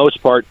think for the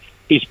most part,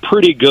 he's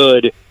pretty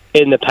good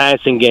in the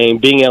passing game,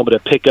 being able to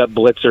pick up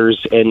blitzers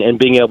and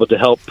being able to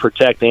help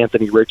protect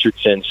Anthony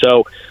Richardson.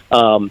 So,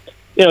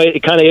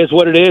 it kind of is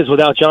what it is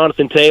without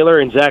Jonathan Taylor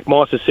and Zach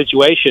Moss's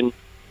situation.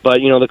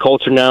 But, the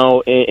Colts are now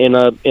in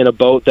a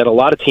boat that a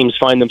lot of teams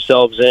find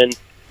themselves in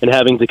and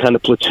having to kind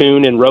of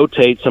platoon and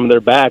rotate some of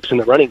their backs in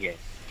the running game.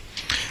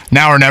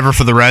 Now or never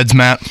for the Reds,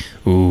 Matt?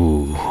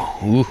 Ooh.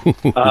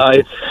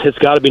 It's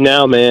got to be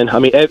now, man. I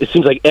mean, it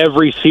seems like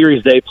every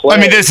series they play. I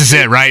mean, this is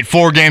it, right?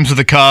 4 games with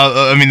the Cubs.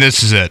 I mean,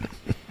 this is it.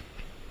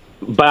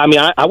 But, I mean,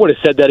 I would have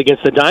said that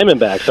against the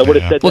Diamondbacks. I would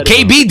have said that. Well,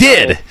 KB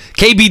did.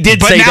 KB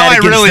did say that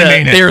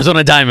against the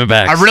Arizona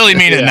Diamondbacks. I really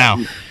mean it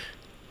now.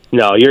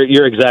 No,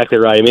 you're exactly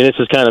right. I mean, this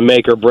is kind of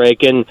make or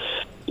break. And,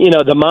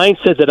 the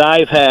mindset that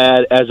I've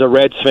had as a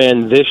Reds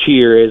fan this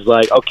year is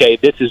like, okay,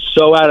 this is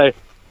so out of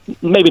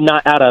maybe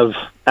not out of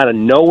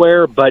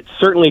nowhere, but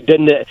certainly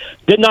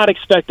did not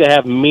expect to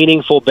have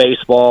meaningful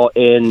baseball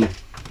in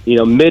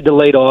mid to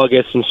late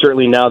August, and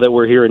certainly now that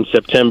we're here in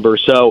September.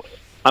 So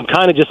I'm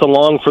kind of just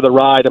along for the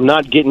ride. I'm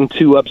not getting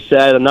too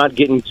upset. I'm not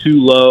getting too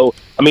low.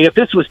 I mean, if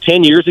this was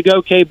 10 years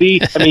ago,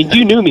 KB, I mean,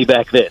 you knew me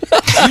back then.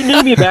 You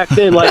knew me back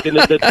then, like in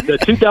the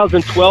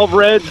 2012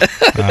 Reds,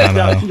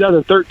 the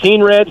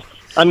 2013 Reds.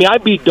 I mean,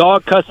 I'd be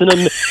dog cussing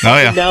them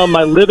down in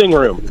my living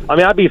room. I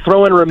mean, I'd be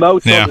throwing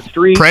remotes on the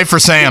street. Pray for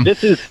Sam.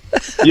 This is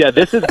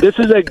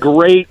a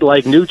great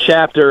new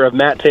chapter of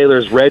Matt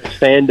Taylor's Reds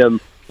fandom,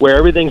 where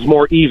everything's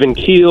more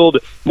even-keeled,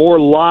 more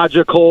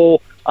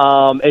logical,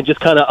 and just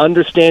kind of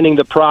understanding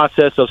the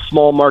process of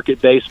small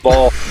market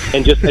baseball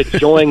and just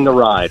enjoying the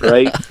ride,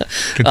 right?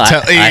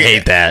 I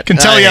hate that. Can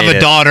tell you have a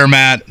daughter,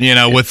 Matt,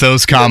 with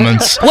those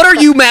comments. What are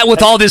you, Matt,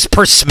 with all this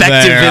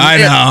perspective? I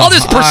know. All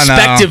this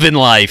perspective in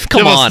life.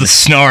 Come Give on. us the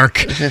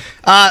snark.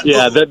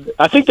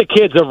 I think the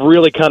kids have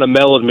really kind of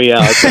mellowed me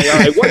out. Say, all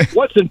right,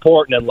 what's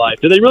important in life?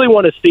 Do they really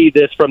want to see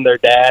this from their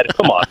dad?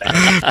 Come on,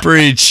 man.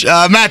 Preach.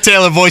 Matt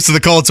Taylor, voice of the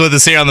Colts, with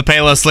us here on the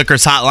Payless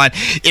Liquors Hotline.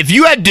 If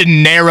you had to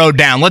narrow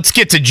down, let's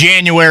get to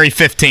January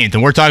 15th,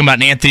 and we're talking about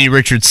an Anthony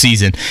Richardson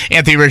season.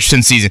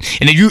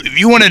 And if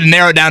you wanted to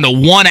narrow it down to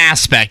one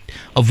aspect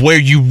of where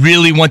you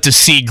really want to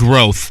see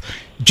growth,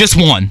 just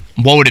one,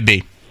 what would it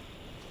be?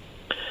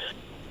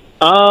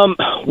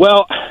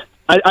 Well,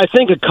 I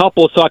think a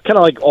couple. So I kind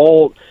of like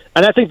all,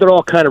 and I think they're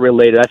all kind of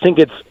related. I think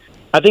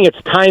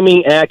it's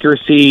timing,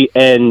 accuracy,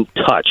 and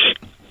touch.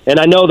 And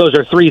I know those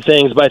are three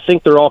things, but I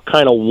think they're all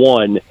kind of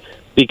one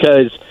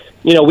because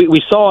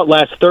we saw it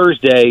last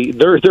Thursday.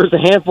 There's a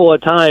handful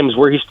of times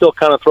where he's still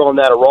kind of throwing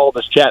that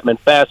Aroldis Chapman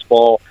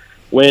fastball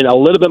when a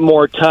little bit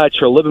more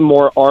touch or a little bit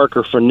more arc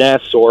or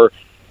finesse or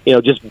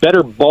just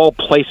better ball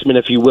placement,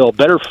 if you will,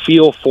 better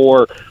feel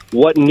for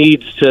what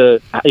needs to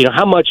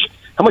how much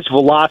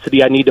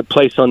velocity I need to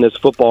place on this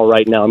football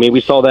right now. I mean,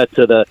 we saw that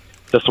to the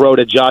throw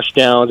to Josh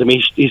Downs. I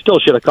mean, he still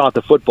should have caught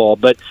the football,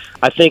 but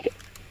I think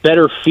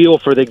better feel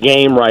for the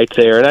game right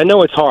there. And I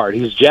know it's hard.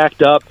 He's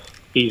jacked up.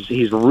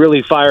 He's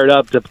really fired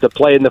up to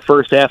play in the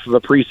first half of a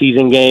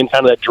preseason game,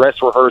 kind of that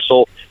dress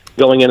rehearsal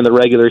going into the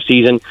regular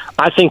season.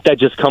 I think that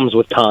just comes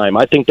with time.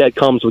 I think that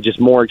comes with just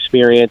more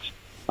experience.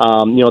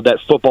 That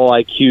football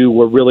IQ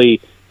will really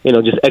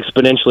just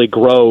exponentially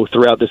grow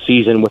throughout the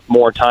season with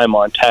more time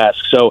on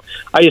task. So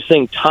I just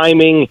think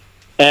timing,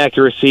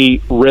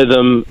 accuracy,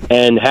 rhythm,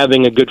 and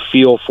having a good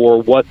feel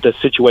for what the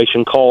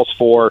situation calls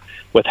for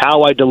with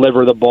how I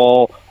deliver the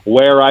ball,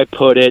 where I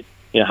put it,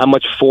 how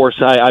much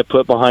force I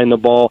put behind the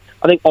ball.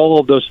 I think all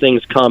of those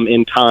things come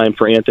in time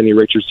for Anthony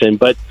Richardson.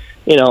 But,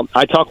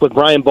 I talked with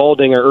Brian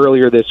Baldinger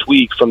earlier this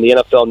week from the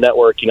NFL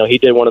Network. He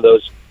did one of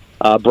those,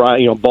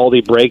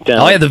 Baldy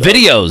breakdowns. Oh, yeah, the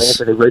videos.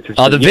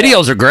 The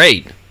videos are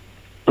great.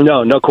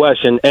 No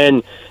question.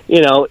 And,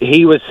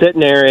 he was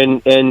sitting there,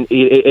 and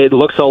it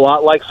looks a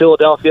lot like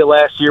Philadelphia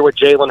last year with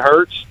Jalen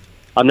Hurts.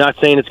 I'm not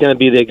saying it's going to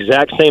be the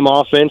exact same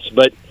offense,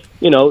 but,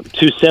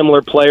 two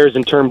similar players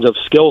in terms of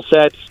skill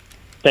sets,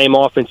 same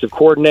offensive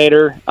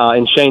coordinator,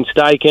 and Shane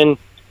Steichen.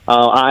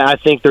 I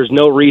think there's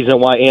no reason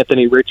why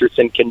Anthony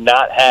Richardson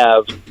cannot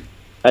have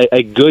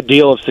a good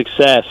deal of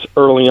success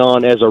early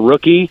on as a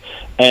rookie,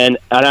 and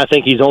I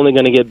think he's only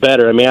going to get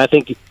better. I mean, I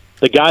think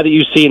the guy that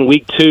you see in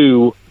week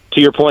 2, to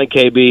your point,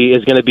 KB,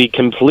 is going to be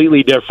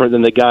completely different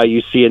than the guy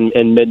you see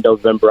in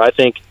mid-November. I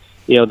think,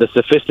 the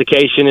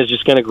sophistication is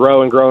just going to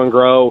grow and grow and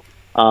grow.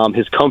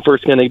 His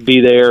comfort's going to be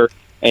there.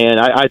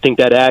 And I think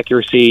that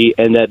accuracy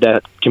and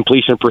that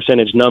completion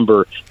percentage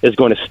number is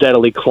going to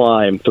steadily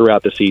climb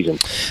throughout the season.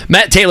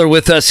 Matt Taylor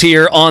with us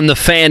here on the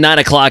Fan 9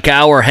 o'clock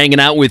hour, hanging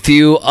out with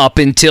you up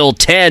until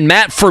 10.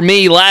 Matt, for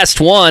me,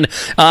 last one.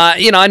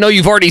 I know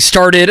you've already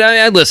started.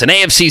 Listen,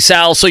 AFC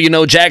South,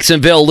 so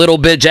Jacksonville a little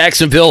bit.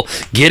 Jacksonville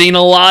getting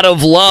a lot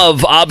of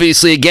love,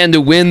 obviously, again, to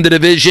win the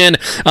division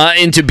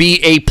and to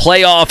be a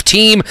playoff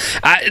team.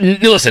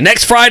 Listen,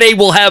 next Friday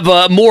we'll have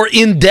a more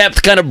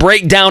in-depth kind of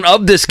breakdown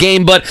of this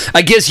game, but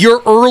I guess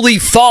your early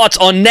thoughts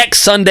on next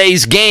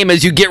Sunday's game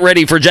as you get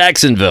ready for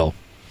Jacksonville.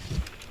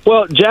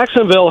 Well,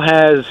 Jacksonville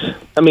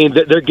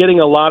they're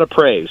getting a lot of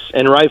praise,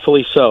 and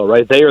rightfully so,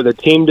 right? They are the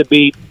team to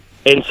beat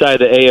inside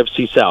the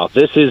AFC South.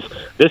 This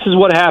is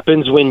what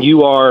happens when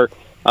you are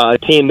a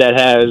team that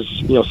has,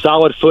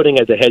 solid footing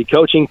at the head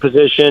coaching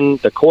position,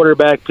 the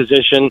quarterback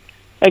position,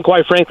 and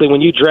quite frankly,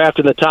 when you draft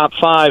in the top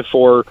 5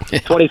 for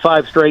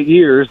 25 straight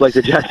years, like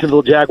the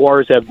Jacksonville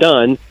Jaguars have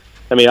done.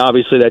 I mean,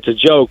 obviously that's a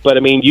joke, but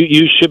I mean,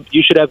 you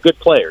should have good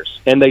players,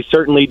 and they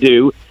certainly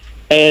do.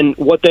 And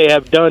what they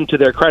have done, to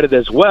their credit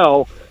as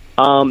well,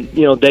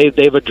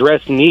 they've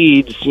addressed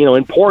needs,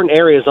 important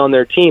areas on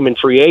their team in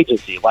free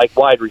agency, like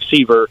wide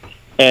receiver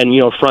and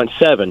front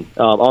 7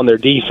 on their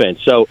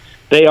defense. So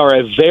they are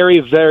a very,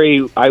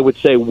 very, I would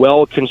say,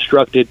 well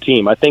constructed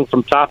team. I think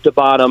from top to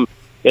bottom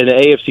in the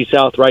AFC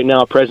South right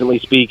now, presently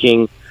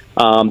speaking,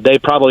 they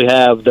probably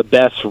have the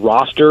best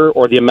roster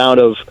or the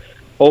amount of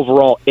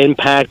overall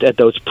impact at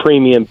those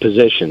premium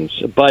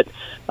positions. But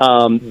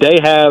they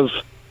have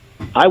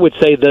I would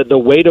say, the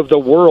weight of the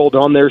world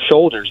on their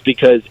shoulders,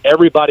 because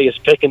everybody is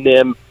picking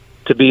them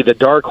to be the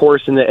dark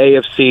horse in the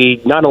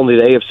AFC, not only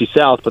the AFC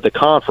South, but the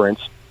conference.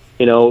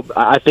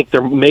 I think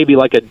they're maybe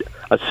like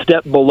a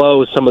step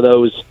below some of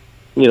those,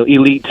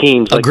 elite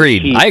teams. Like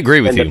Agreed. The Chiefs I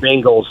agree with and you. The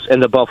Bengals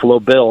and the Buffalo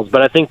Bills.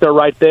 But I think they're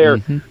right there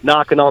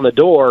knocking on the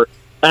door.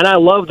 And I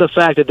love the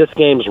fact that this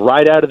game's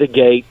right out of the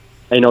gate.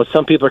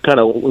 Some people are kind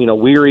of,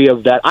 weary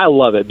of that. I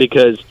love it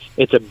because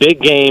it's a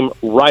big game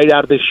right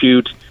out of the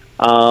chute.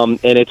 And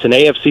it's an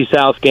AFC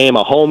South game,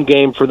 a home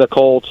game for the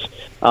Colts.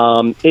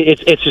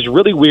 It's just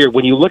really weird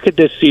when you look at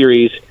this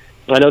series.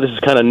 I know this is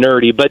kind of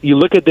nerdy, but you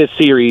look at this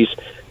series,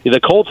 the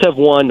Colts have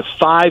won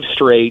 5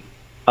 straight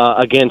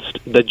against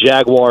the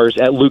Jaguars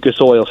at Lucas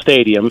Oil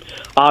Stadium.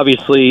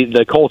 Obviously,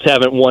 the Colts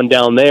haven't won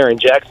down there in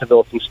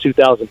Jacksonville since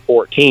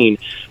 2014.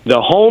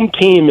 The home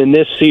team in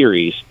this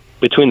series,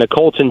 between the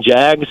Colts and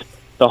Jags,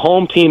 the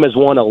home team has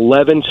won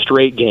 11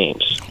 straight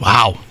games.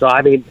 Wow. So,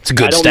 I mean, it's a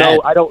good I don't stat.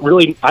 know.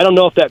 I don't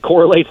know if that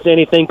correlates to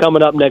anything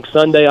coming up next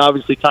Sunday.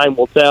 Obviously, time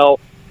will tell.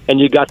 And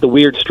you got the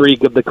weird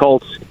streak of the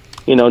Colts,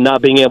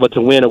 not being able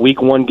to win a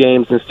Week 1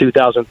 game since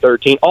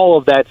 2013. All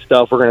of that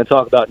stuff we're going to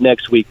talk about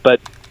next week.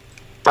 But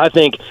I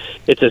think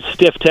it's a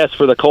stiff test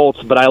for the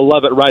Colts, but I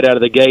love it right out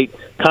of the gate.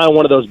 Kind of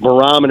one of those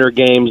barometer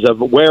games of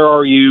where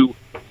are you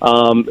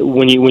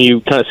when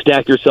you kind of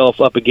stack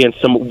yourself up against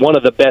one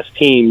of the best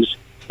teams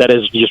that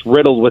is just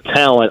riddled with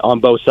talent on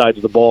both sides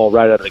of the ball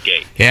right out of the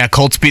gate. Yeah,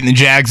 Colts beating the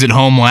Jags at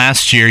home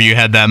last year. You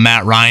had that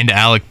Matt Ryan to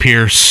Alec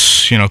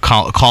Pierce,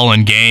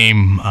 call-in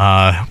game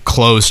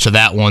close to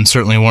that one.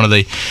 Certainly one of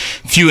the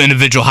few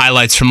individual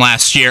highlights from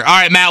last year. All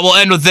right, Matt, we'll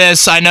end with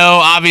this. I know,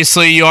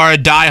 obviously, you are a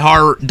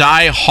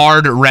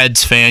diehard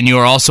Reds fan. You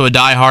are also a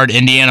diehard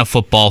Indiana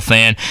football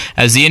fan.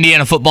 As the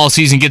Indiana football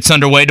season gets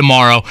underway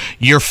tomorrow,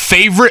 your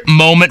favorite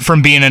moment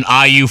from being an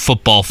IU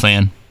football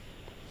fan?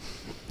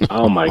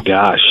 Oh my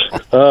gosh!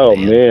 Oh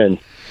man.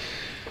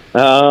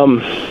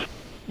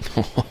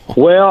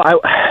 Well,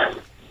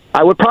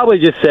 I would probably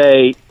just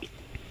say,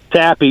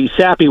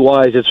 sappy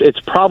wise, it's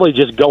probably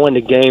just going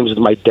to games with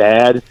my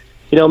dad.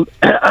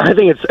 I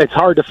think it's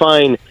hard to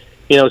find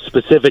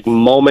specific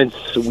moments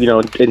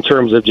in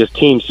terms of just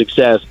team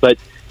success, but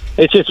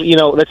it's just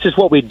that's just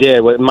what we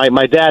did.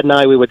 My dad and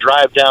I, we would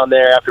drive down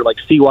there after like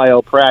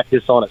CYO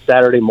practice on a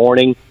Saturday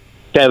morning.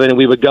 Kevin,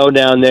 we would go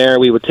down there,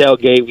 we would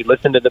tailgate, we'd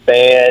listen to the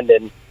band,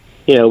 and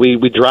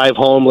we drive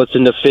home,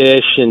 listen to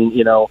Fish, and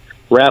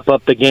wrap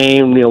up the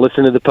game,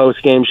 listen to the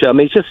post game show. I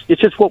mean,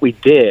 it's just what we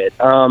did.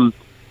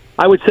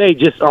 I would say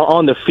just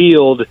on the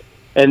field,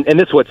 and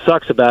this is what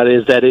sucks about it,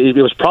 is that it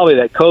was probably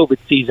that COVID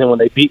season when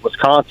they beat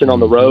Wisconsin on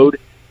the road.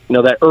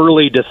 That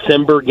early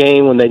December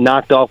game when they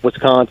knocked off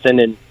Wisconsin,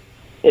 and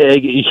a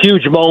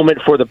huge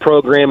moment for the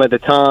program at the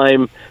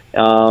time.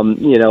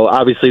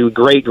 Obviously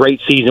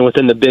great season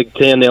within the Big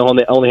Ten. They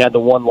only had the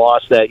one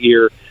loss that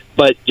year,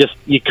 but just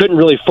you couldn't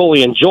really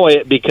fully enjoy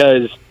it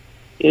because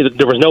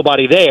there was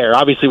nobody there.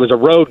 Obviously, it was a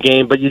road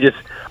game, but all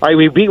right,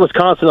 we beat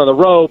Wisconsin on the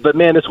road, but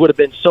man, this would have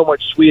been so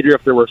much sweeter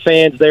if there were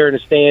fans there in the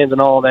stands and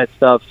all that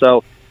stuff.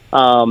 So,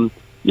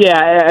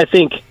 I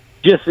think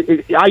just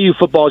IU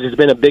football has just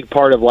been a big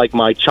part of like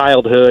my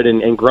childhood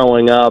and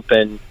growing up,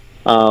 and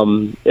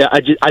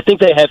I think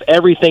they have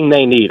everything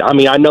they need. I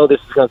mean, I know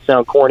this is going to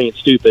sound corny and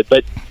stupid,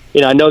 but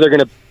I know they're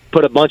going to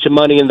put a bunch of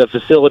money in the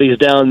facilities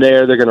down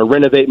there. They're going to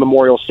renovate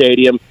Memorial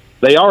Stadium.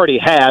 They already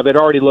have. It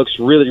already looks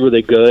really,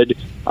 really good.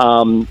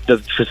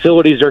 The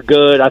facilities are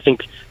good. I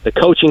think the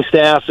coaching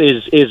staff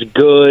is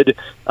good.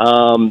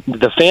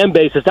 The fan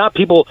base is not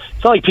people.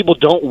 It's not like people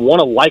don't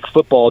want to like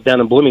football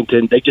down in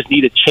Bloomington. They just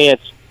need a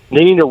chance.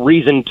 They need a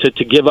reason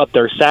to give up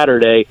their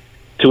Saturday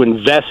to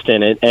invest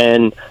in it,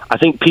 and I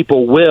think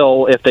people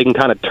will if they can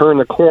kind of turn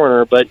the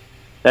corner. But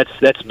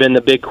that's been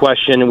the big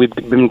question, and we've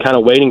been kind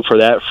of waiting for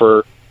that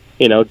for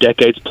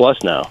decades plus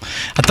now.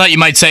 I thought you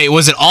might say,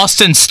 was it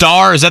Austin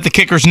Starr? Is that the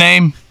kicker's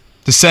name?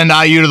 To send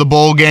IU to the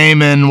bowl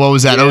game in, what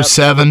was that,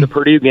 07? The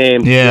Purdue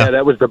game. Yeah,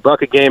 that was the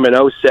Bucket game in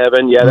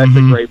 07. Yeah, that's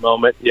a great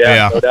moment.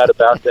 Yeah, no doubt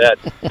about that.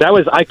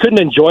 I couldn't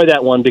enjoy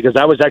that one because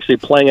I was actually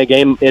playing in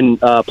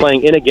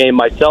a game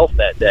myself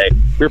that day.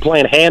 We were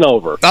playing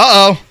Hanover.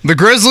 The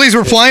Grizzlies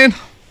were playing?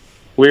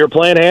 We were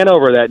playing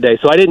Hanover that day,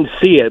 so I didn't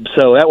see it.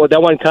 So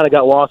that one kind of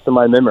got lost in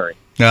my memory.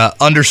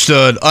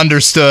 Understood.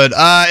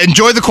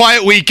 Enjoy the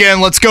quiet weekend.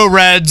 Let's go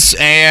Reds,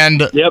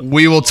 and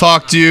we will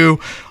talk to you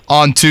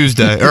on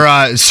Tuesday.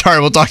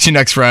 We'll talk to you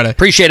next Friday.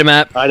 Appreciate it,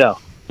 Matt. I know.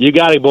 You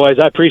got it, boys.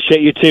 I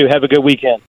appreciate you, too. Have a good weekend.